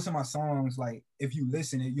 for most of my songs, like, if you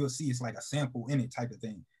listen, you'll see it's like a sample in it type of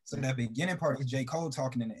thing. So that beginning part is J. Cole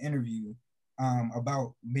talking in the interview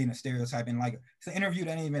about being a stereotype. And like, it's an interview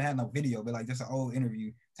that ain't even had no video, but like, just an old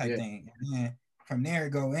interview type thing. And then from there,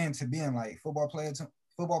 it go into being like, football player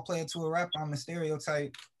to a rapper, I'm the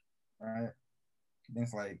stereotype, right? Then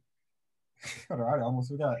it's like, hold on, I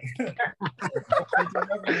almost forgot.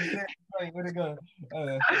 Where'd it go?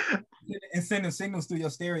 And sending signals through your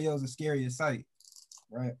stereo is the scariest sight,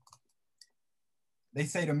 right? They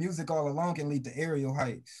say the music all alone can lead to aerial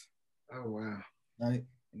heights. Oh, wow. Right?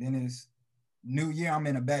 And then it's New Year, I'm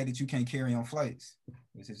in a bag that you can't carry on flights.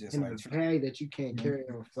 Which is just in like a bag that you can't carry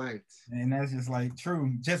on flights. And that's just like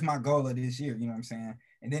true. Just my goal of this year, you know what I'm saying?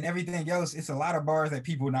 And then everything else, it's a lot of bars that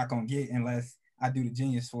people are not gonna get unless I do the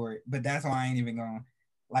genius for it. But that's why I ain't even going.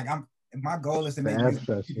 Like my goal is to make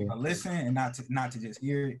music people listen and not to just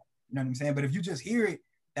hear it. You know what I'm saying? But if you just hear it,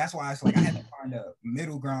 that's why it's like I had to find a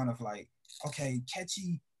middle ground of like, okay,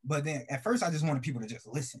 catchy. But then at first I just wanted people to just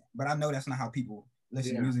listen. But I know that's not how people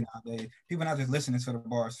listen to music nowadays. People not just listening to the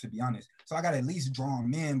bars, to be honest. So I gotta at least draw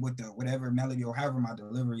them in with the whatever melody or however my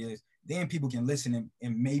delivery is. Then people can listen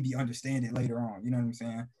and maybe understand it later on. You know what I'm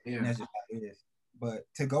saying? Yeah. And that's just how it is. But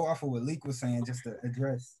to go off of what Leak was saying, just to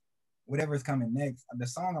address whatever's coming next, the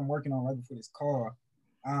song I'm working on right before this call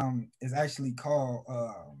is actually called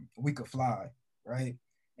We Could Fly, right?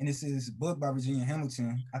 And this is book by Virginia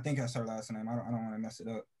Hamilton. I think that's her last name. I don't want to mess it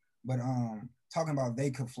up. But talking about they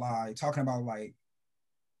could fly, talking about like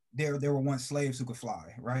there were once slaves who could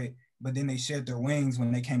fly, right? But then they shed their wings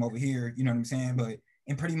when they came over here, you know what I'm saying? But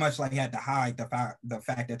and pretty much like had to hide the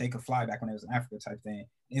fact that they could fly back when it was in Africa type thing.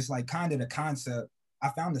 It's like kind of the concept. I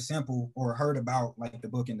found the sample or heard about like the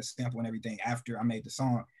book and the sample and everything after I made the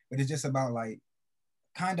song, but it's just about like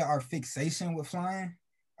kind of our fixation with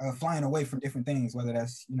flying away from different things, whether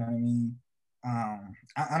that's, you know what I mean?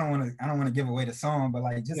 I don't want to give away the song, but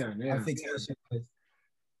like just our fixation with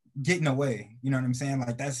getting away, you know what I'm saying?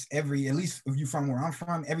 Like that's at least if you're from where I'm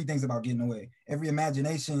from, everything's about getting away. Every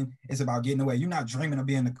imagination is about getting away. You're not dreaming of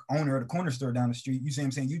being the owner of the corner store down the street. You see what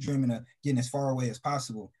I'm saying? You're dreaming of getting as far away as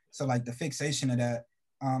possible. So like the fixation of that,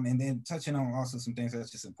 and then touching on also some things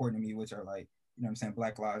that's just important to me, which are like, you know what I'm saying,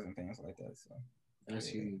 Black lives and things like that. So that's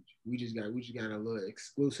huge. We just got a little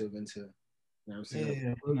exclusive into, you know what I'm saying?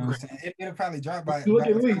 Yeah, you know what I'm saying? It'll probably drop by Look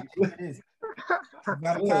at me.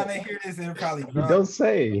 By the time they hear this, it'll probably drop. Don't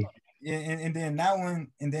say. Yeah, and then that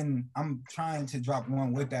one, and then I'm trying to drop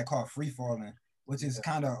one with that called Free Falling, which is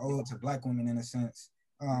kind of ode to Black women in a sense.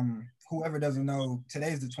 Whoever doesn't know,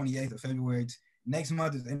 today's the 28th of February. Next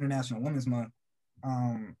month is International Women's Month.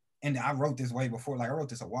 And I wrote this way before, like I wrote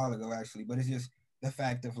this a while ago actually, but it's just the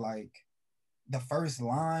fact of like the first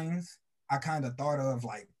lines I kind of thought of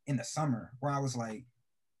like in the summer where I was like,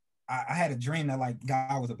 I had a dream that like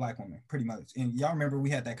God was a Black woman, pretty much. And y'all remember we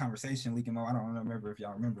had that conversation, Leaking Mo. I don't remember if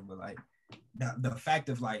y'all remember, but like the fact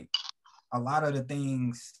of like a lot of the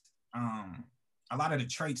things, a lot of the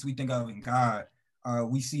traits we think of in God,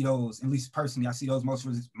 we see those, at least personally, I see those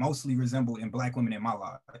mostly resembled in Black women in my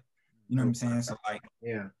life. You know what I'm saying? So like,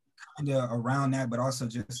 yeah, kind of around that, but also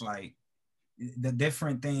just like the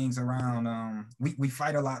different things around. We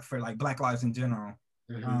fight a lot for like Black lives in general,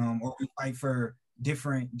 or we fight for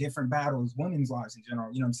different battles, women's lives in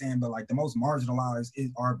general, you know what I'm saying? But like the most marginalized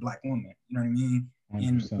are Black women, you know what I mean?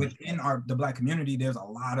 100%. And within the Black community, there's a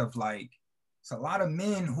lot of like, it's a lot of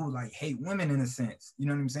men who like hate women in a sense, you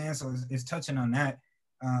know what I'm saying? So it's touching on that.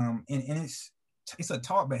 And it's a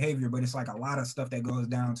taught behavior, but it's like a lot of stuff that goes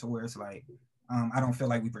down to where it's like, I don't feel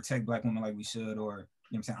like we protect Black women like we should, or,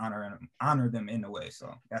 you know what I'm saying, honor them in a way.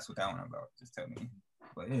 So that's what that one about, just tell me.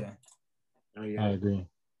 But yeah. Oh, yeah. I agree.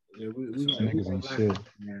 Yeah, we niggas ain't shit.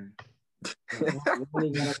 Man.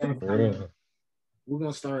 We're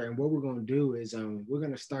gonna start, and what we're gonna do is we're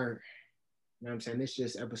gonna start, you know what I'm saying, this is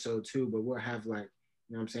just episode 2, but we'll have like,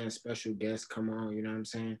 you know what I'm saying, special guests come on, you know what I'm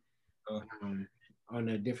saying, on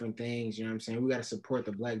the different things. You know what I'm saying? We got to support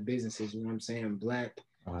the Black businesses. You know what I'm saying? Black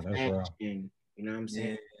Oh, that's action. right. You know what I'm saying?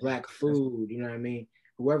 Yeah. Black food. You know what I mean?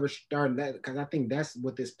 Whoever started that, because I think that's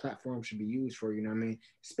what this platform should be used for. You know what I mean?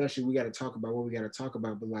 Especially we got to talk about what we got to talk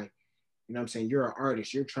about, but like, you know what I'm saying? You're an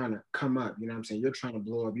artist. You're trying to come up. You know what I'm saying? You're trying to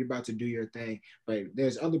blow up. You're about to do your thing. But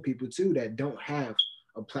there's other people too that don't have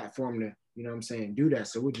a platform to, you know what I'm saying, do that.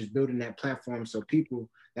 So we're just building that platform so people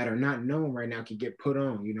that are not known right now can get put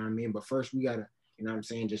on. You know what I mean? But first we got to, you know what I'm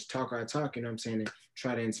saying, just talk our talk, you know what I'm saying, and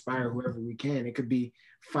try to inspire whoever we can. It could be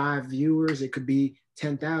 5 viewers. It could be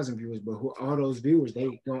 10,000 viewers. But all those viewers,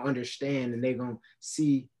 they going to understand and they going to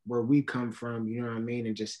see where we come from, you know what I mean?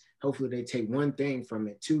 And just hopefully they take one thing from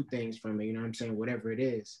it, 2 things from it, you know what I'm saying? Whatever it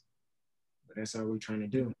is. But that's all we're trying to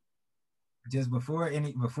do. Just before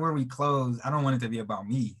we close, I don't want it to be about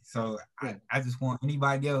me. So I just want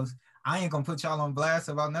anybody else. I ain't gonna put y'all on blast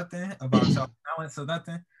about nothing, about y'all talents or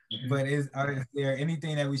nothing. Mm-hmm. But is there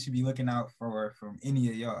anything that we should be looking out for from any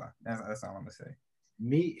of y'all? That's all I'm gonna say.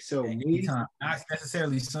 Me, anytime, not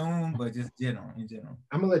necessarily soon, but just in general.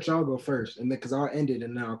 I'm gonna let y'all go first, and then because I'll end it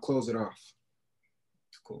and then I'll close it off.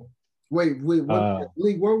 Cool. Wait,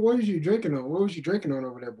 what was you drinking on? What was you drinking on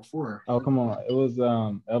over there before? Oh, come on. It was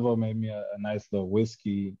Evo made me a nice little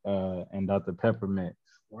whiskey and Dr. Pepper mix.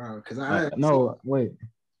 Wow, because wait.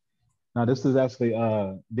 No, this is actually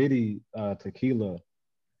Diddy tequila.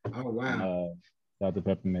 Oh wow. Dr.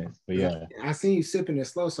 Pepper mix. But yeah. I seen you sipping it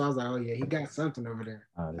slow, so I was like, oh yeah, he got something over there.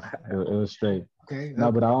 It was straight. Okay.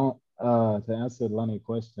 No, but I don't to answer Lenny's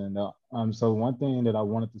question. So one thing that I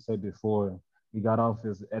wanted to say before we got off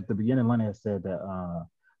is at the beginning, Lenny had said that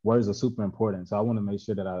words are super important. So I want to make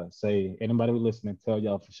sure that I say, anybody listening, tell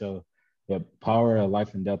y'all for sure that power of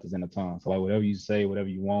life and death is in the tongue. So like whatever you say, whatever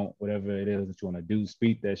you want, whatever it is that you want to do,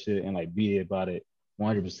 speak that shit and like be about it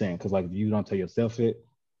 100%. Because like if you don't tell yourself it,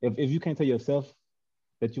 if you can't tell yourself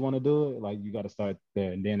that you want to do it, like you got to start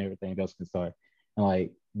there and then everything else can start. And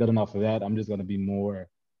like building off of that, I'm just going to be more,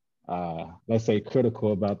 let's say,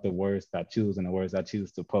 critical about the words that I choose and the words I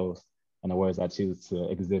choose to post and the words I choose to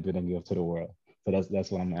exhibit and give to the world. So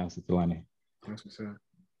that's what I'm gonna answer to Lenny. That's what's up.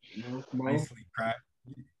 Nicely,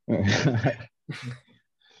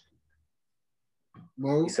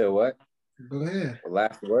 Mo? You said what? Go ahead.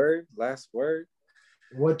 Last word.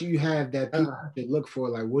 What do you have that people should look for?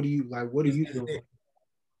 Like, what do you do?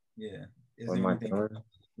 Yeah.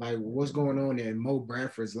 Like, what's going on in Mo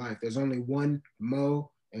Bradford's life? There's only one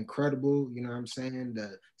Mo, incredible, you know what I'm saying?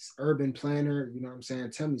 The urban planner, you know what I'm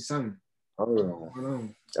saying? Tell me something. Oh,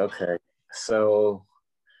 okay. So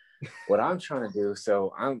what I'm trying to do,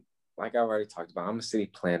 so I'm, like I already talked about, I'm a city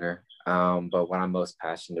planner, but what I'm most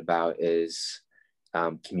passionate about is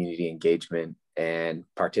community engagement and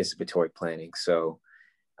participatory planning. So,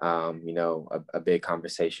 you know, a big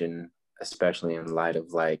conversation, especially in light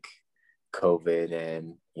of like COVID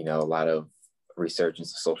and, you know, a lot of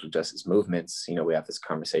resurgence of social justice movements, you know, we have this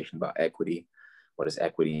conversation about equity. What does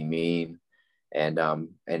equity mean? And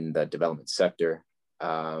in the development sector,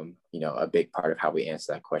 you know, a big part of how we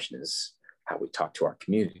answer that question is how we talk to our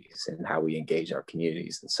communities and how we engage our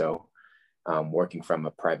communities. And so working from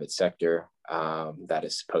a private sector that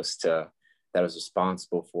is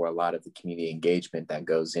responsible for a lot of the community engagement that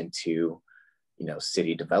goes into, you know,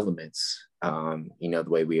 city developments, you know, the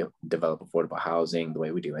way we develop affordable housing, the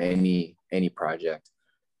way we do any project,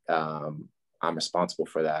 I'm responsible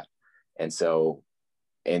for that. And so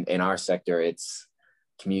in our sector, it's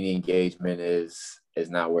community engagement is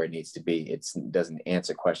not where it needs to be. It doesn't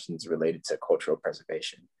answer questions related to cultural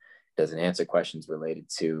preservation. It doesn't answer questions related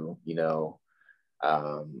to, you know,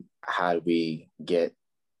 how do we get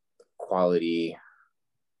qualitative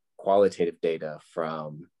data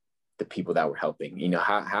from the people that we're helping? You know,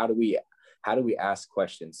 how do we ask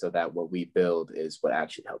questions so that what we build is what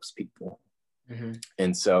actually helps people? Mm-hmm.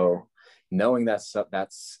 And so knowing that's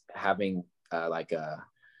having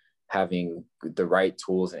having the right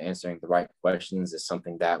tools and answering the right questions is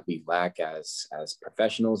something that we lack as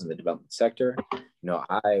professionals in the development sector. You know,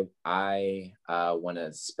 I want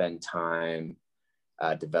to spend time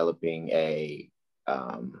developing a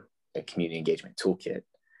community engagement toolkit.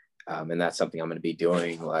 And that's something I'm going to be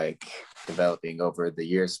doing, like developing over the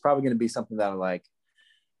years. It's probably going to be something that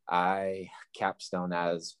I capstone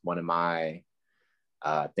as one of my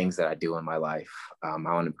things that I do in my life. I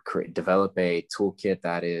want to develop a toolkit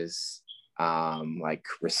that is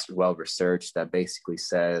well researched, that basically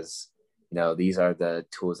says, you know, these are the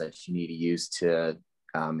tools that you need to use to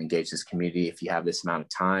engage this community. If you have this amount of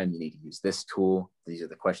time, you need to use this tool. These are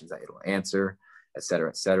the questions that it'll answer, et cetera,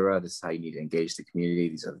 et cetera. This is how you need to engage the community.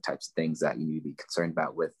 These are the types of things that you need to be concerned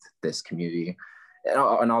about with this community. and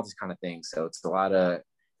all this kind of things. So it's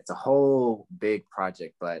a whole big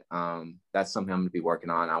project, but that's something I'm going to be working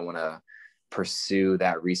on. I want to pursue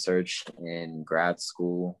that research in grad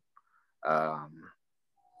school.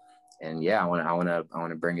 And yeah, I want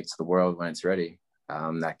to bring it to the world when it's ready.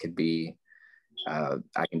 That could be,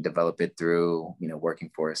 I can develop it through, working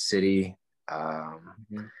for a city.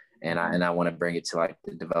 And I want to bring it to like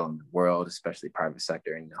the development world, especially private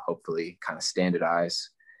sector, and hopefully kind of standardize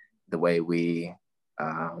the way we,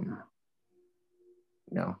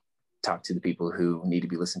 talk to the people who need to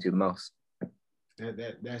be listened to the most.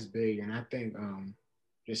 That's big. And I think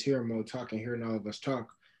just hearing Mo talk and hearing all of us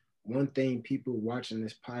talk, one thing people watching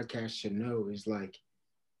this podcast should know is like,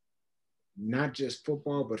 not just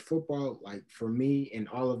football, but football, like for me and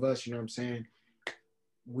all of us, you know what I'm saying?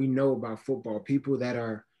 We know about football. People that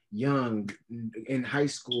are young, in high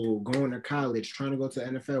school, going to college, trying to go to the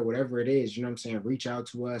NFL, whatever it is, you know what I'm saying? Reach out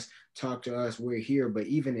to us, talk to us, we're here. But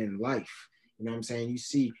even in life, you know what I'm saying? You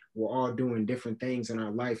see, we're all doing different things in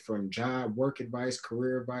our life, from job, work advice,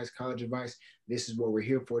 career advice, college advice. This is what we're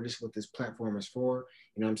here for. This is what this platform is for.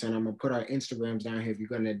 You know what I'm saying? I'm going to put our Instagrams down here. If you're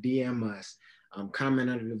going to DM us, comment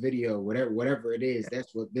under the video, whatever it is,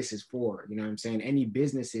 that's what this is for. You know what I'm saying? Any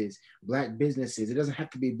businesses, Black businesses, it doesn't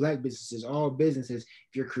have to be Black businesses, all businesses.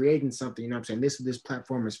 If you're creating something, you know what I'm saying? This is what this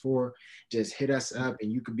platform is for. Just hit us up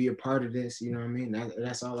and you could be a part of this. You know what I mean?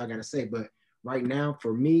 That's all I got to say. But right now,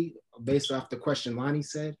 for me, based off the question Lonnie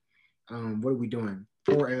said, what are we doing?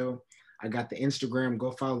 4L. I got the Instagram.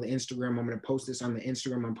 Go follow the Instagram. I'm going to post this on the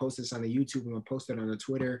Instagram. I'm going to post this on the YouTube. I'm going to post it on the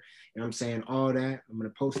Twitter. And I'm saying all that. I'm going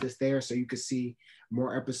to post this there so you can see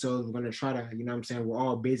more episodes. We're going to try to, you know what I'm saying? We're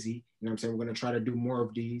all busy. You know what I'm saying? We're going to try to do more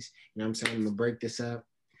of these. You know what I'm saying? I'm going to break this up.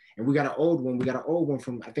 And we got an old one. We got an old one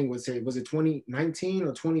from, I think, was it 2019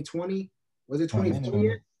 or 2020? Was it 2020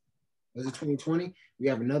 yet? Was it 2020? We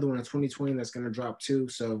have another one in 2020 that's going to drop too.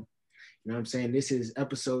 So, you know what I'm saying? This is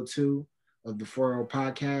episode 2 of the 4L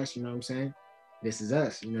podcast. You know what I'm saying? This is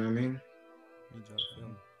us. You know what I mean?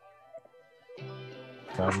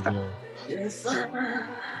 Yes, sir.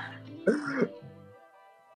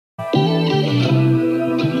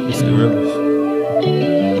 It's the realest.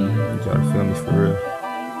 You gotta feel me for real.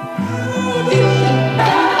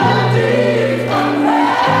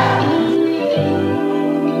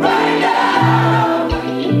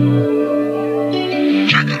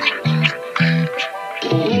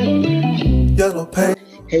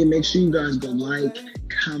 Hey, make sure you guys go like,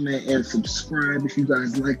 comment, and subscribe. If you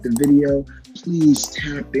guys like the video, please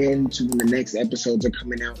tap into when the next episodes are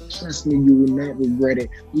coming out. Trust me, you will not regret it.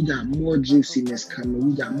 We got more juiciness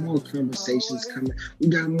coming. We got more conversations coming. We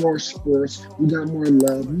got more sports. We got more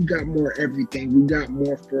love. We got more everything. We got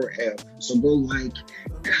more 4L. So go like,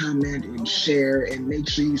 comment, and share, and make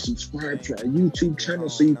sure you subscribe to our YouTube channel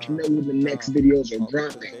so you can know when the next videos are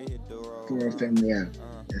dropping. 4L family out.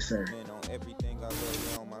 Yes, sir.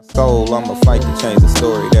 Soul, I'ma fight to change the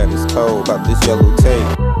story that is told about this yellow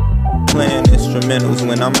tape. Playing instrumentals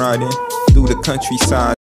when I'm riding through the countryside.